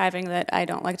of archiving that I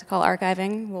don't like to call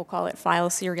archiving. We'll call it file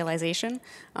serialization.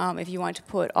 If you want to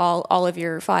put all of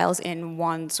your files in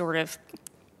one sort of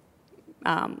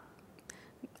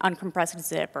uncompressed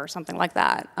zip or something like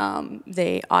that,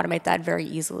 they automate that very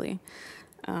easily.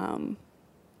 And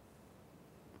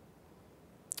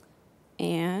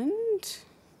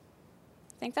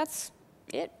I think that's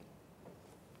it.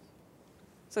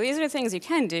 So these are the things you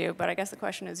can do, but I guess the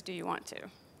question is, do you want to?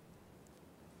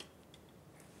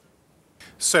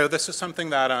 So this is something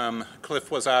that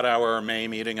Cliff was at our May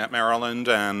meeting at Maryland,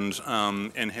 and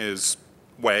in his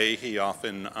way, he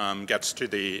often gets to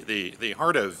the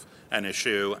heart of an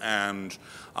issue. And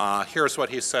here's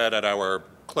what he said at our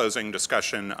closing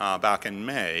discussion back in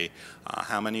May.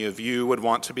 How many of you would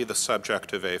want to be the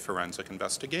subject of a forensic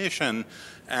investigation?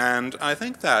 And I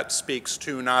think that speaks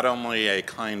to not only a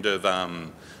kind of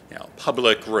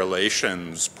public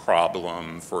relations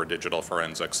problem for digital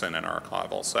forensics in an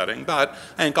archival setting. But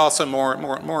I think also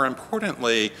more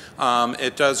importantly,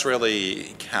 it does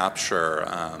really capture,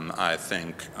 I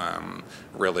think,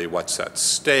 really what's at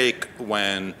stake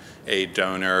when a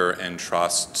donor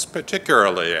entrusts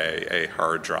particularly a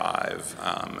hard drive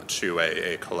to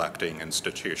a collecting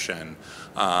institution.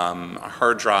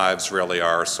 Hard drives really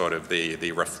are sort of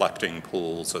the reflecting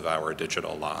pools of our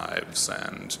digital lives,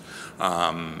 and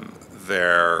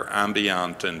they're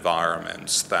ambient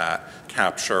environments that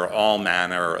capture all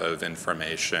manner of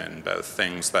information, both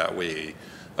things that we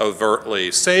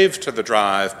overtly save to the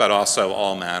drive, but also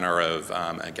all manner of,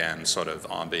 again, sort of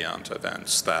ambient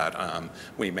events that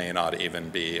we may not even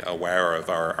be aware of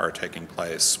are taking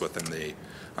place within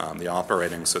the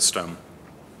operating system.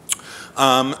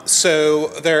 So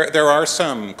there are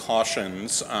some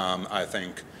cautions, I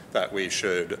think, that we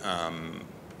should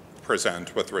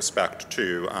present with respect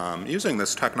to using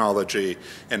this technology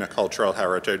in a cultural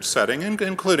heritage setting,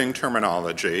 including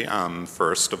terminology.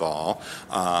 First of all,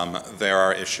 there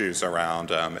are issues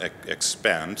around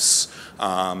expense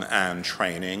and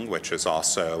training, which is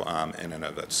also in and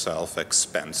of itself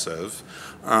expensive.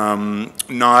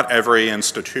 Not every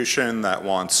institution that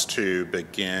wants to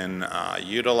begin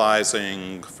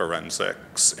utilizing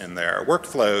forensics in their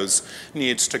workflows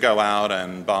needs to go out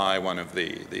and buy one of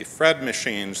the Fred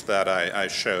machines that I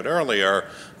showed earlier,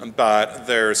 but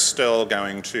there's still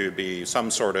going to be some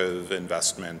sort of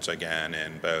investment, again,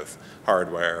 in both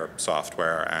hardware,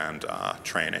 software, and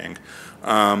training.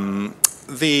 I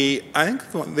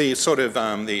think the sort of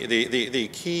the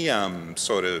key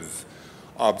sort of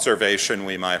observation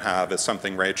we might have is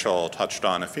something Rachel touched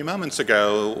on a few moments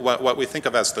ago, what we think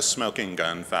of as the smoking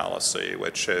gun fallacy,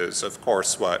 which is, of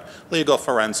course, what legal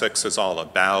forensics is all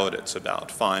about. It's about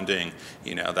finding,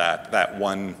 that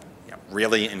one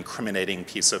really incriminating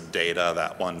piece of data,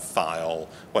 that one file,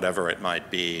 whatever it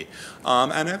might be.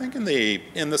 And I think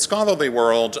in the scholarly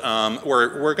world,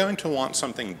 we're going to want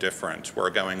something different.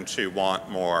 We're going to want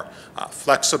more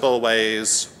flexible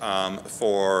ways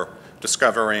for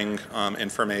discovering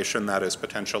information that is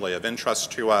potentially of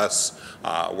interest to us.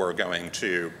 We're going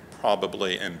to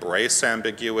probably embrace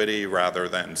ambiguity rather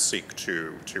than seek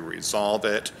to resolve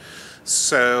it.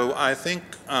 So I think,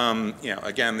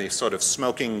 again, the sort of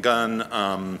smoking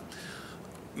gun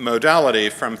modality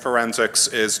from forensics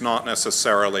is not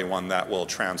necessarily one that will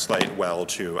translate well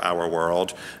to our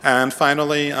world. And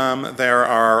finally, there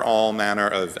are all manner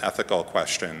of ethical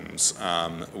questions,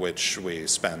 which we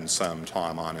spend some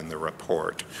time on in the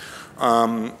report.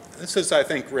 This is, I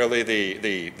think, really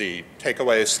the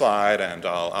takeaway slide, and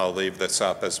I'll leave this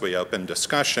up as we open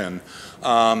discussion.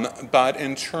 But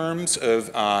in terms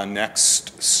of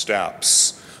next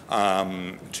steps,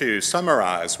 to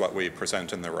summarize what we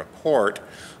present in the report,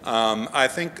 I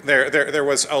think there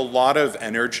was a lot of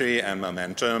energy and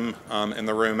momentum in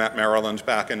the room at Maryland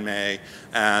back in May,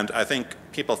 and I think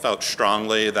people felt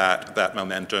strongly that that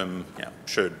momentum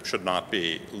should not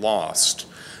be lost.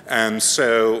 And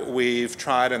so we've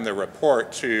tried in the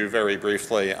report to very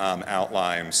briefly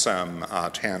outline some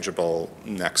tangible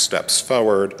next steps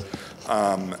forward.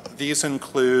 These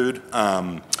include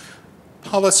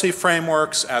policy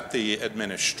frameworks at the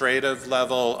administrative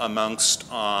level amongst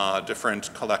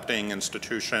different collecting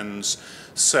institutions.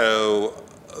 So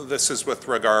this is with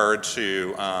regard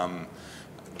to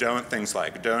things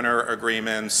like donor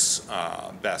agreements,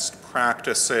 best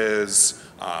practices,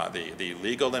 the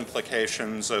legal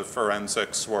implications of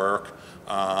forensics work.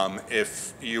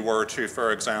 If you were to,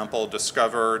 for example,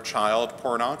 discover child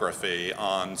pornography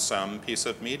on some piece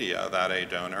of media that a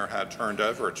donor had turned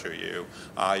over to you,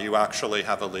 you actually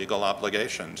have a legal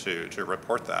obligation to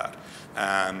report that.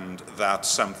 And that's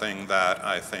something that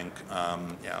I think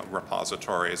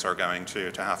repositories are going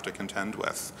to have to contend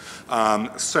with.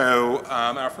 So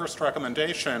our first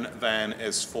recommendation then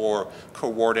is for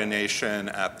coordination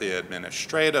at the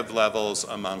administrative levels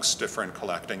amongst different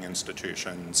collecting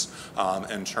institutions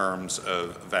in terms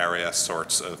of various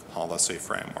sorts of policy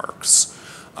frameworks.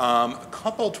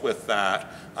 Coupled with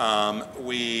that,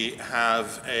 we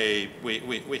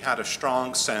had a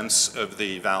strong sense of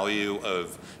the value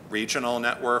of regional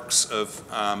networks of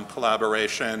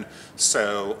collaboration,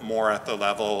 so more at the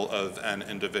level of an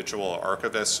individual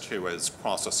archivist who is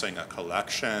processing a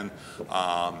collection.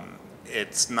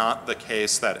 It's not the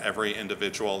case that every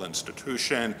individual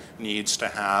institution needs to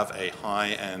have a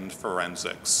high-end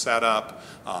forensic setup.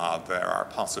 There are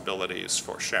possibilities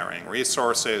for sharing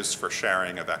resources, for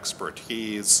sharing of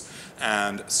expertise,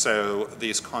 and so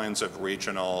these kinds of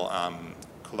regional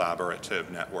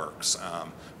collaborative networks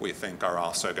we think are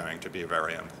also going to be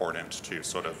very important to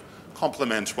sort of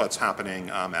complement what's happening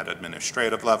at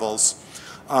administrative levels.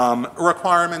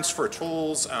 Requirements for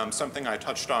tools, something I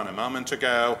touched on a moment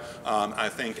ago. I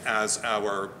think as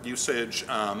our usage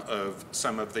of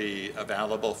some of the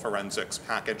available forensics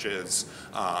packages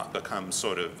becomes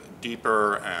sort of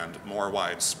deeper and more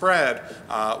widespread,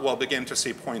 we'll begin to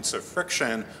see points of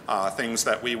friction, things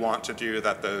that we want to do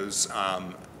that those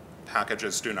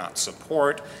packages do not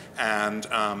support, and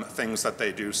things that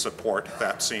they do support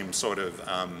that seem sort of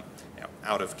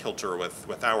out of kilter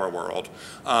with our world.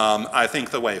 I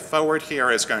think the way forward here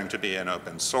is going to be in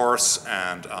open source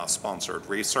and sponsored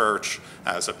research,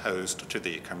 as opposed to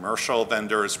the commercial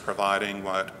vendors providing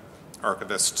what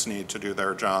archivists need to do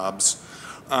their jobs.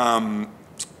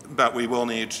 But we will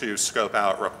need to scope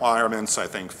out requirements, I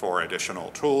think, for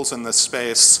additional tools in this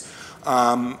space.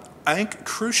 I think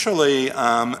crucially,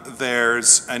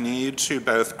 there's a need to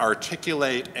both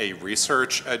articulate a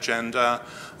research agenda.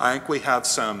 I think we have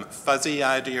some fuzzy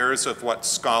ideas of what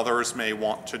scholars may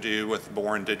want to do with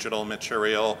born digital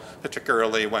material,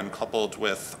 particularly when coupled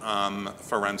with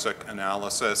forensic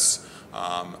analysis.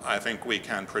 I think we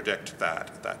can predict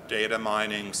that data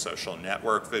mining, social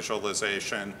network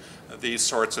visualization, these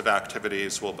sorts of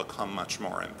activities will become much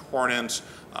more important.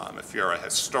 If you're a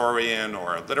historian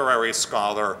or a literary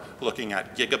scholar looking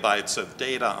at gigabytes of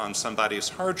data on somebody's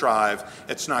hard drive,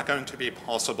 it's not going to be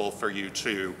possible for you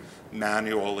to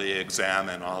manually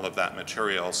examine all of that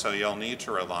material, so you'll need to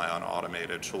rely on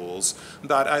automated tools.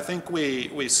 But I think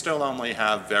we still only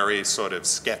have very sort of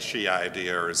sketchy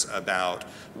ideas about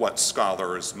what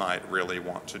scholars might really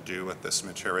want to do with this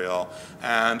material.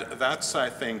 And that's, I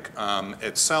think,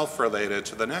 itself related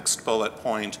to the next bullet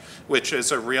point, which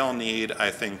is a real need,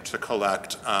 I think, to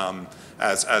collect,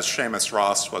 as Seamus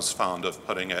Ross was fond of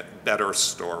putting it, better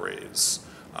stories.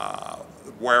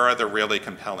 Where are the really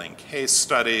compelling case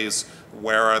studies?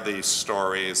 Where are these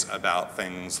stories about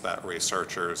things that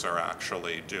researchers are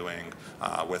actually doing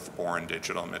with born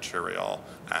digital material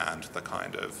and the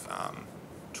kind of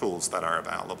tools that are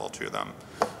available to them?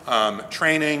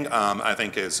 Training, I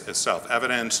think, is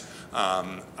self-evident.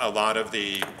 A lot of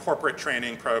the corporate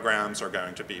training programs are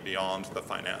going to be beyond the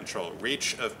financial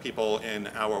reach of people in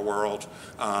our world.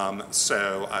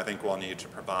 So I think we'll need to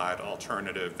provide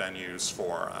alternative venues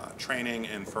for training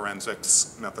in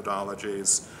forensics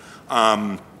methodologies.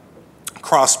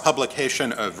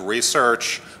 Cross-publication of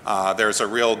research, there's a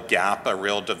real gap, a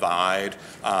real divide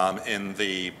in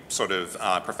the sort of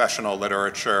professional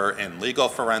literature in legal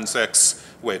forensics,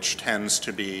 which tends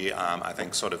to be, I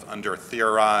think, sort of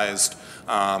under-theorized,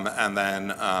 and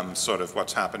then sort of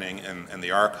what's happening in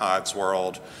the archives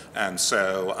world. And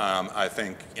so I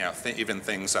think, even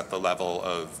things at the level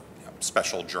of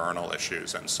special journal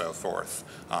issues and so forth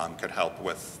could help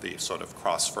with the sort of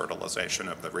cross-fertilization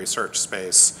of the research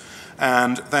space.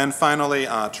 And then finally,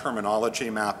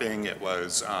 terminology mapping. It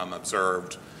was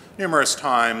observed numerous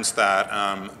times that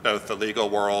both the legal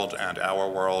world and our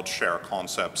world share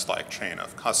concepts like chain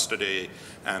of custody,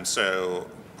 and so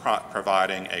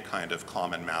providing a kind of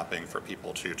common mapping for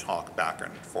people to talk back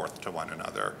and forth to one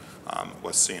another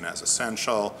was seen as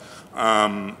essential.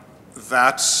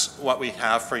 That's what we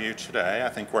have for you today. I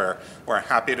think we're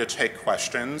happy to take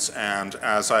questions, and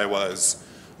as I was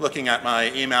looking at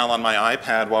my email on my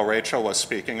iPad while Rachel was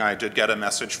speaking, I did get a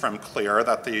message from Clear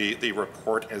that the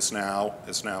report is now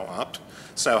up.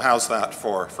 So how's that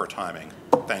for timing?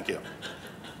 Thank you.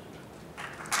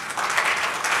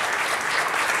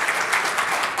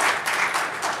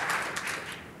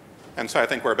 And so I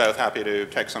think we're both happy to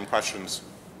take some questions,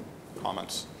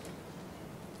 comments.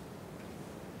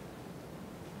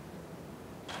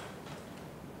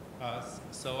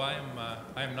 So I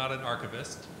am not an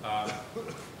archivist,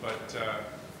 but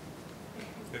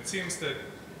it seems that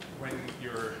when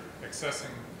you're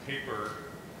accessing paper,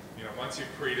 once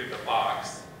you've created the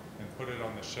box and put it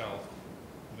on the shelf,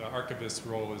 the archivist's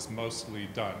role is mostly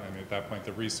done. I mean, at that point,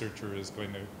 the researcher is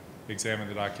going to examine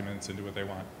the documents and do what they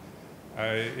want.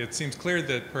 It seems clear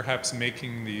that perhaps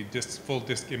making the full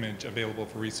disk image available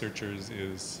for researchers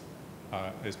is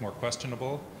more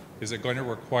questionable. Is it going to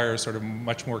require sort of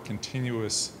much more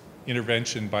continuous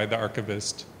intervention by the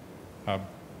archivist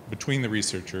between the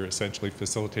researcher, essentially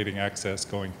facilitating access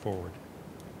going forward?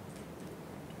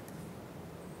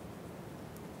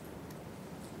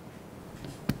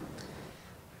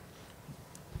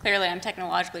 Clearly, I'm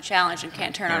technologically challenged and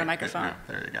can't turn on a microphone. Yeah,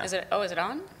 there you go. Is it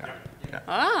on? Yeah. Yeah.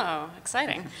 Oh,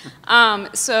 exciting.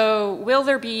 So will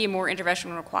there be more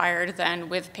intervention required than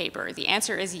with paper? The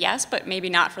answer is yes, but maybe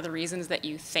not for the reasons that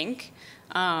you think.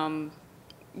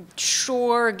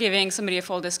 sure, giving somebody a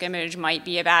full disk image might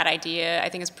be a bad idea. I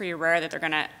think it's pretty rare that they're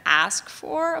going to ask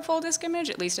for a full disk image,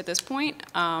 at least at this point.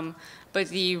 But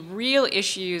the real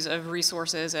issues of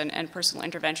resources and personal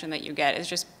intervention that you get is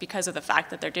just because of the fact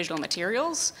that they're digital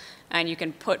materials, and you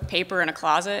can put paper in a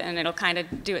closet and it'll kind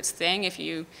of do its thing if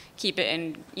you keep it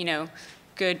in, you know,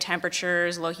 good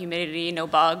temperatures, low humidity, no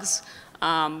bugs.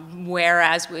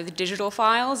 Whereas with digital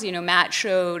files, you know, Matt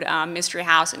showed Mystery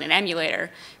House in an emulator,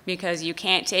 because you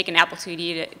can't take an Apple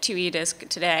IIe disk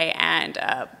today and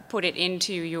put it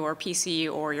into your PC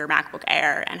or your MacBook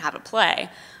Air and have it play.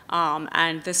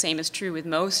 And the same is true with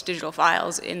most digital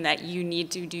files, in that you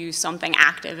need to do something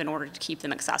active in order to keep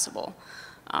them accessible.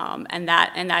 And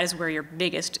that is where your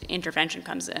biggest intervention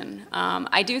comes in.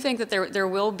 I do think that there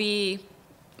will be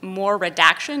more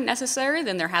redaction necessary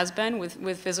than there has been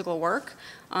with physical work,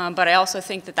 but I also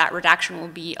think that redaction will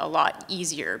be a lot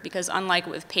easier, because unlike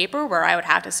with paper, where I would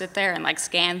have to sit there and like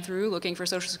scan through looking for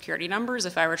social security numbers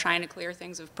if I were trying to clear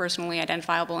things of personally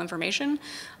identifiable information,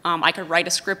 I could write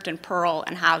a script in Perl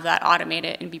and have that automate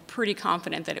it and be pretty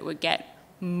confident that it would get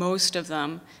most of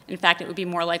them. In fact, it would be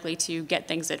more likely to get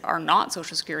things that are not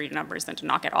social security numbers than to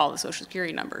not get all the social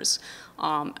security numbers,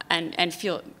 and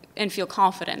feel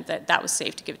confident that that was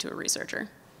safe to give to a researcher.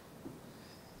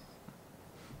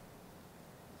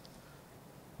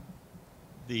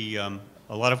 A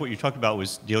lot of what you talked about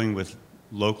was dealing with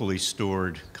locally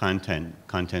stored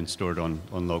content stored on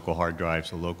local hard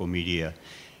drives or local media.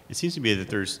 It seems to be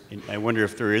that I wonder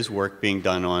if there is work being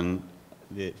done on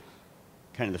the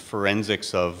kind of the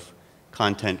forensics of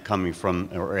content coming from,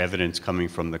 or evidence coming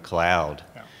from the cloud.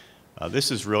 Yeah.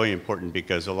 This is really important,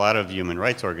 because a lot of human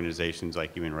rights organizations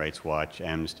like Human Rights Watch,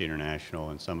 Amnesty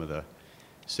International, and some of the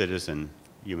citizen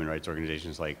human rights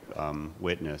organizations like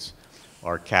Witness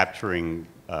are capturing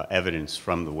evidence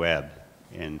from the web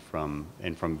and from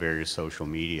various social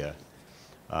media,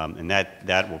 and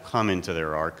that will come into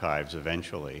their archives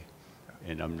eventually.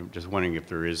 And I'm just wondering if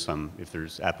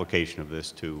there's application of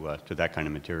this to that kind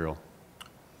of material.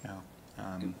 Yeah.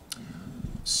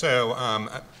 So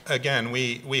again,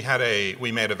 we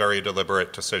made a very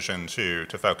deliberate decision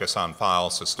to focus on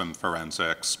file system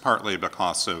forensics, partly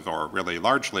because of, or really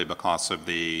largely because of,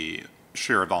 the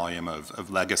sheer volume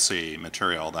of legacy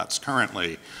material that's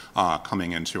currently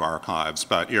coming into archives.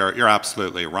 But you're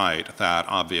absolutely right that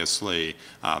obviously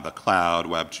the cloud,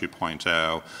 Web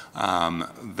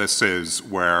 2.0, this is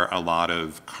where a lot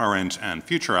of current and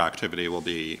future activity will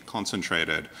be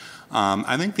concentrated.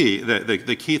 I think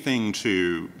the key thing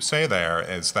to say there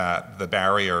is that the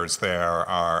barriers there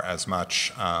are as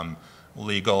much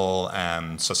legal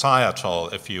and societal,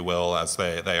 if you will, as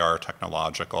they are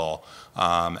technological.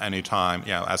 Anytime,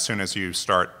 as soon as you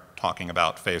start talking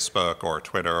about Facebook or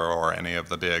Twitter or any of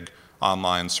the big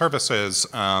online services,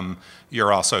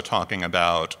 you're also talking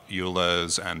about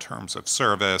EULAs and terms of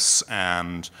service,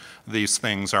 and these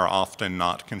things are often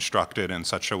not constructed in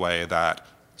such a way that,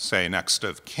 say, next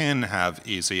of kin have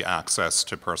easy access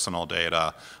to personal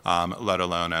data, let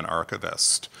alone an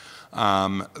archivist.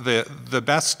 The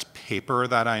best paper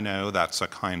that I know that's a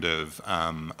kind of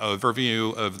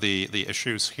overview of the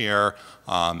issues here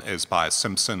is by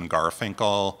Simpson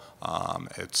Garfinkel.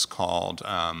 It's called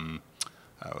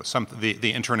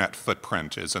the Internet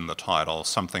Footprint is in the title,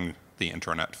 something the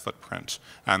Internet Footprint,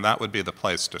 and that would be the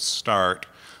place to start.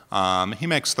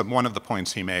 One of the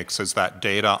points he makes is that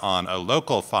data on a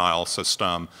local file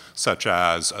system, such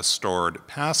as a stored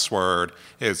password,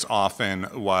 is often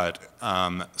what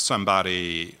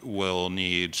somebody will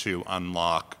need to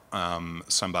unlock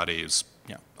somebody's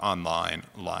online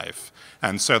life.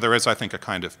 And so there is, I think, a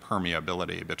kind of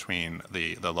permeability between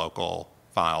the local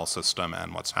file system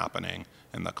and what's happening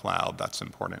in the cloud that's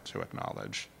important to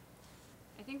acknowledge.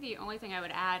 I think the only thing I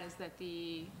would add is that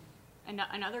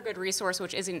another good resource,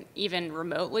 which isn't even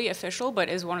remotely official, but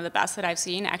is one of the best that I've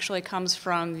seen, actually comes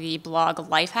from the blog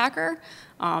Lifehacker.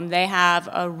 They have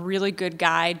a really good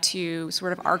guide to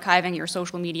sort of archiving your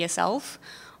social media self,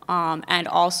 and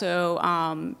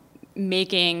also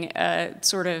making a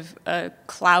sort of a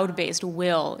cloud-based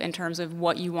will in terms of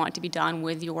what you want to be done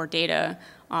with your data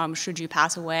should you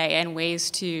pass away, and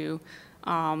ways to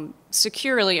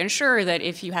securely ensure that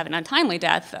if you have an untimely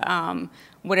death,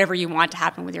 whatever you want to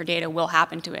happen with your data will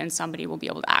happen to it, and somebody will be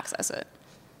able to access it.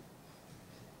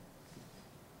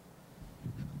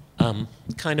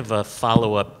 Kind of a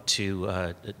follow-up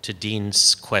to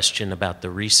Dean's question about the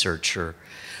researcher.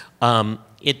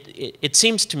 It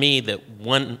seems to me that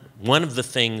one of the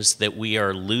things that we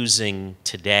are losing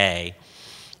today,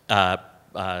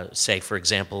 say for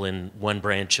example in one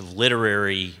branch of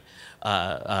literary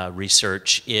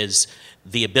research is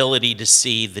the ability to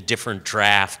see the different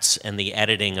drafts and the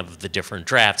editing of the different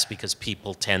drafts, because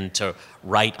people tend to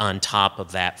write on top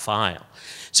of that file.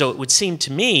 So it would seem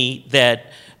to me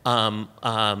that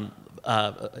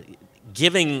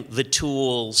giving the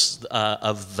tools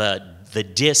of the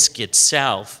disk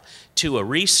itself to a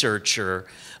researcher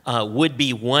would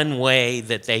be one way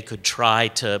that they could try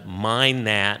to mine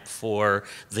that for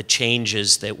the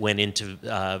changes that went into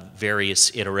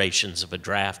various iterations of a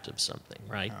draft of something,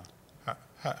 right?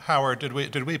 Howard, did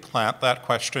we plant that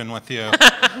question with you?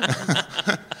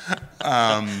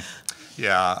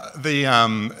 Yeah,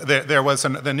 there was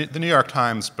the New York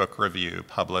Times Book Review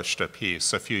published a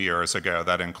piece a few years ago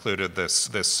that included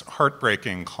this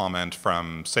heartbreaking comment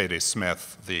from Sadie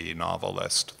Smith, the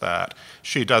novelist, that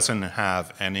she doesn't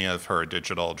have any of her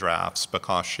digital drafts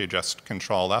because she just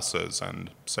Control S's and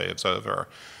saves over.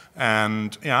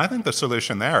 And I think the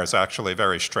solution there is actually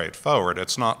very straightforward.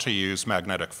 It's not to use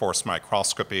magnetic force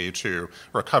microscopy to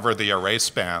recover the erase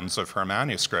bands of her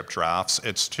manuscript drafts.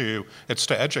 It's to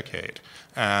educate.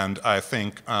 And I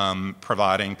think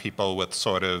providing people with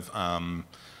sort of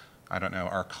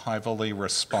archivally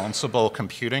responsible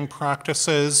computing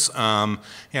practices.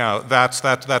 That's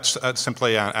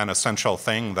simply an essential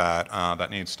thing that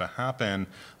needs to happen.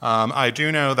 I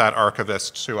do know that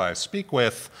archivists who I speak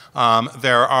with,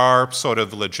 there are sort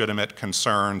of legitimate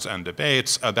concerns and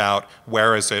debates about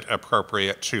where is it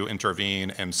appropriate to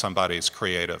intervene in somebody's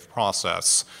creative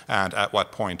process, and at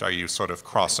what point are you sort of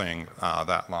crossing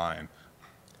that line?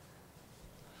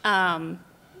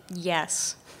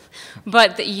 Yes.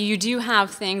 But you do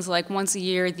have things like once a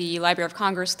year, the Library of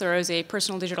Congress throws a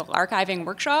personal digital archiving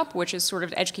workshop, which is sort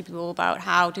of to educate people about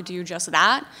how to do just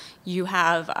that. You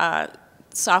have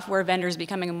software vendors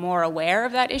becoming more aware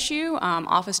of that issue.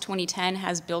 Office 2010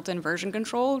 has built-in version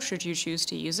control, should you choose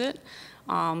to use it.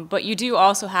 But you do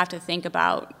also have to think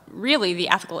about really the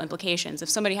ethical implications. If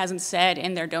somebody hasn't said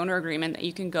in their donor agreement that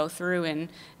you can go through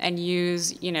and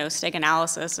use stake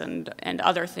analysis and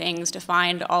other things to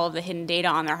find all of the hidden data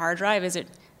on their hard drive, is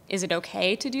it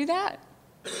okay to do that?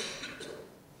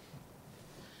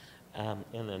 And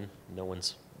then no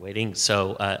one's waiting,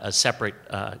 so a separate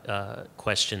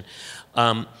question.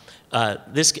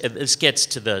 This gets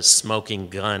to the smoking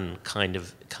gun kind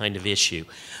of issue.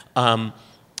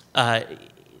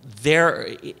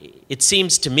 It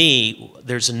seems to me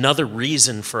there's another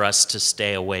reason for us to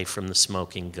stay away from the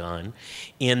smoking gun,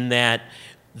 in that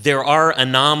there are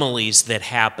anomalies that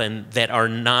happen that are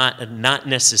not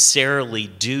necessarily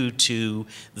due to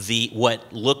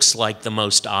what looks like the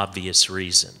most obvious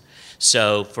reason.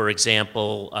 So, for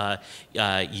example,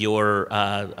 the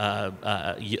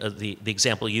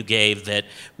example you gave that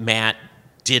Matt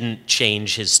didn't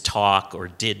change his talk or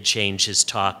did change his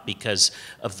talk because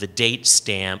of the date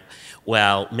stamp.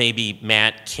 Well, maybe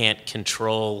Matt can't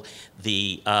control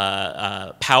the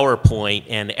PowerPoint,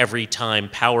 and every time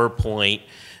PowerPoint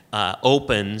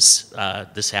opens,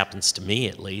 this happens to me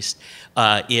at least,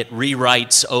 it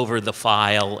rewrites over the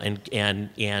file,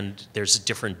 and there's a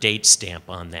different date stamp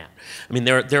on that. I mean,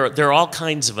 there are all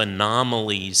kinds of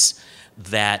anomalies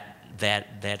that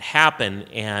happen,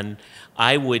 and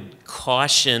I would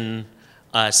caution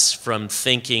us from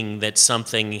thinking that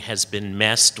something has been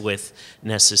messed with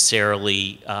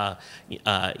necessarily.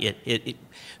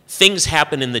 Things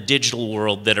happen in the digital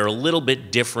world that are a little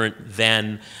bit different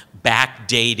than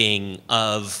backdating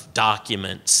of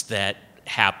documents that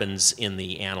happens in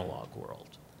the analog world.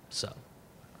 So.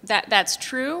 That's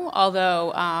true,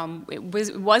 although it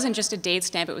wasn't just a date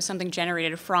stamp, it was something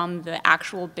generated from the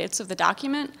actual bits of the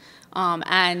document.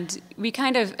 And we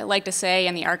kind of like to say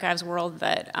in the archives world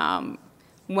that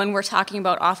when we're talking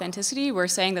about authenticity, we're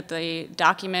saying that the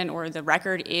document or the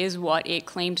record is what it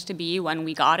claimed to be when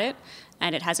we got it,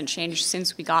 and it hasn't changed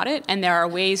since we got it. And there are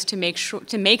ways to make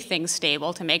things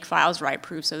stable, to make files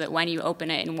write-proof, so that when you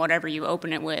open it and whatever you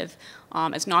open it with,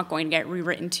 it's not going to get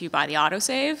rewritten to by the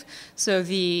autosave. So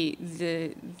the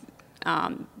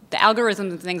algorithms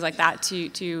and things like that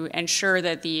to ensure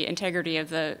that the integrity of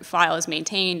the file is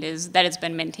maintained is that it's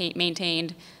been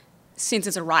maintained since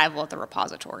its arrival at the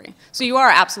repository. So you are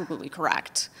absolutely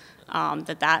correct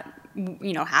that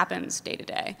happens day to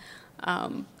day.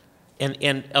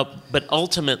 But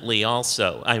ultimately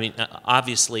also, I mean,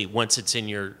 obviously once it's in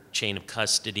your chain of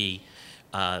custody,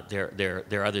 there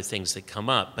are other things that come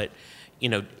up. But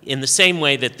in the same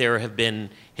way that there have been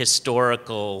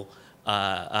historical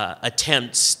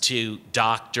attempts to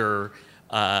doctor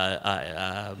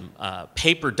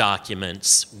paper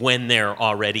documents when they're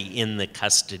already in the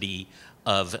custody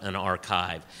of an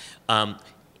archive.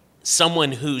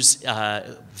 someone who's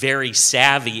very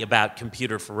savvy about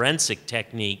computer forensic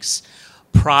techniques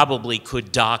probably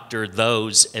could doctor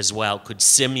those as well, could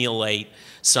simulate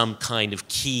some kind of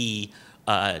key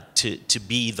to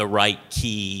be the right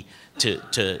key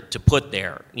to put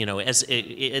there. You know, as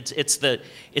it's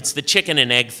the chicken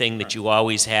and egg thing that you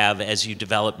always have as you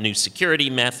develop new security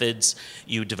methods.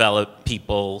 You develop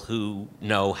people who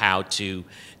know how to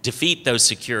defeat those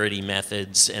security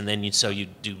methods, and then you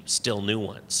do still new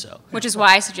ones. So, which is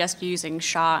why I suggest using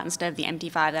SHA instead of the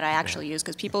MD5 that I actually use,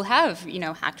 because people have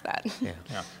hacked that.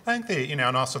 Yeah. I think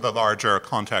and also the larger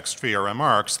context for your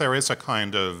remarks, there is a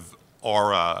kind of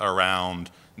aura around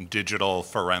digital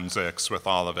forensics with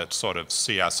all of its sort of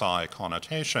CSI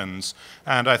connotations.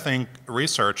 And I think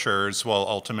researchers will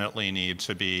ultimately need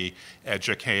to be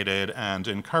educated and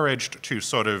encouraged to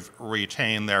sort of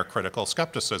retain their critical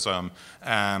skepticism.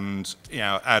 And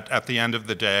at the end of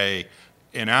the day,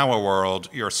 in our world,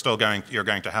 you're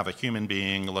going to have a human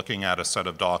being looking at a set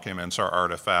of documents or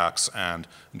artifacts and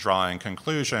drawing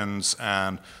conclusions.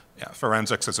 And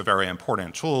forensics is a very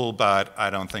important tool, but I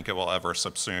don't think it will ever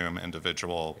subsume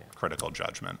individual critical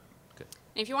judgment.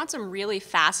 If you want some really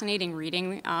fascinating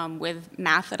reading with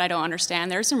math that I don't understand,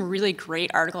 there's some really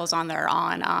great articles on there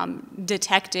on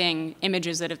detecting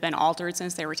images that have been altered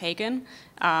since they were taken.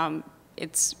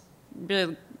 It's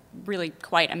really, really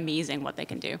quite amazing what they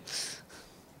can do.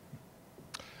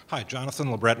 Hi,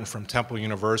 Jonathan LeBreton from Temple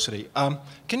University.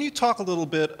 Can you talk a little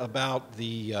bit about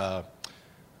the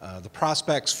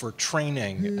prospects for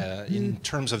training in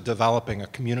terms of developing a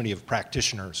community of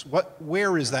practitioners?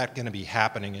 Where is that going to be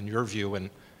happening in your view, and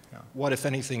what, if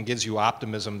anything, gives you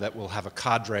optimism that we'll have a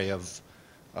cadre of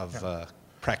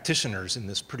practitioners in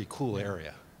this pretty cool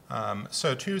area?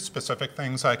 So two specific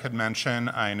things I could mention.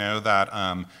 I know that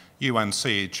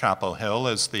UNC Chapel Hill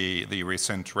is the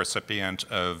recent recipient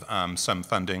of some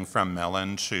funding from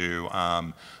Mellon to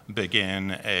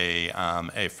begin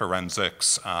a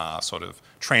forensics sort of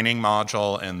training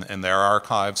module in their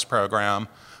archives program.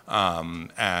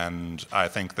 And I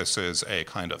think this is a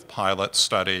kind of pilot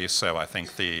study, so I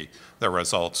think the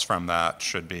results from that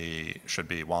should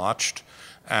be watched.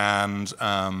 And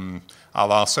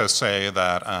I'll also say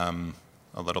that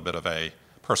a little bit of a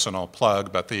personal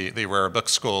plug, but the Rare Book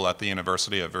School at the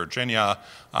University of Virginia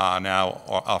now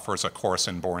offers a course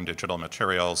in Born Digital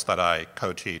Materials that I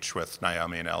co-teach with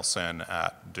Naomi Nelson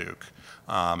at Duke.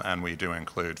 And we do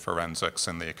include forensics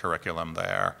in the curriculum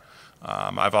there.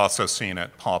 I've also seen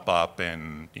it pop up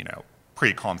in,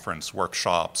 pre-conference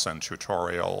workshops and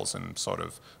tutorials in sort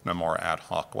of in a more ad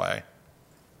hoc way.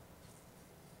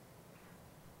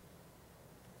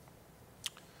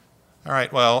 All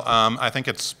right, well, I think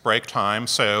it's break time,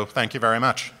 so thank you very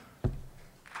much.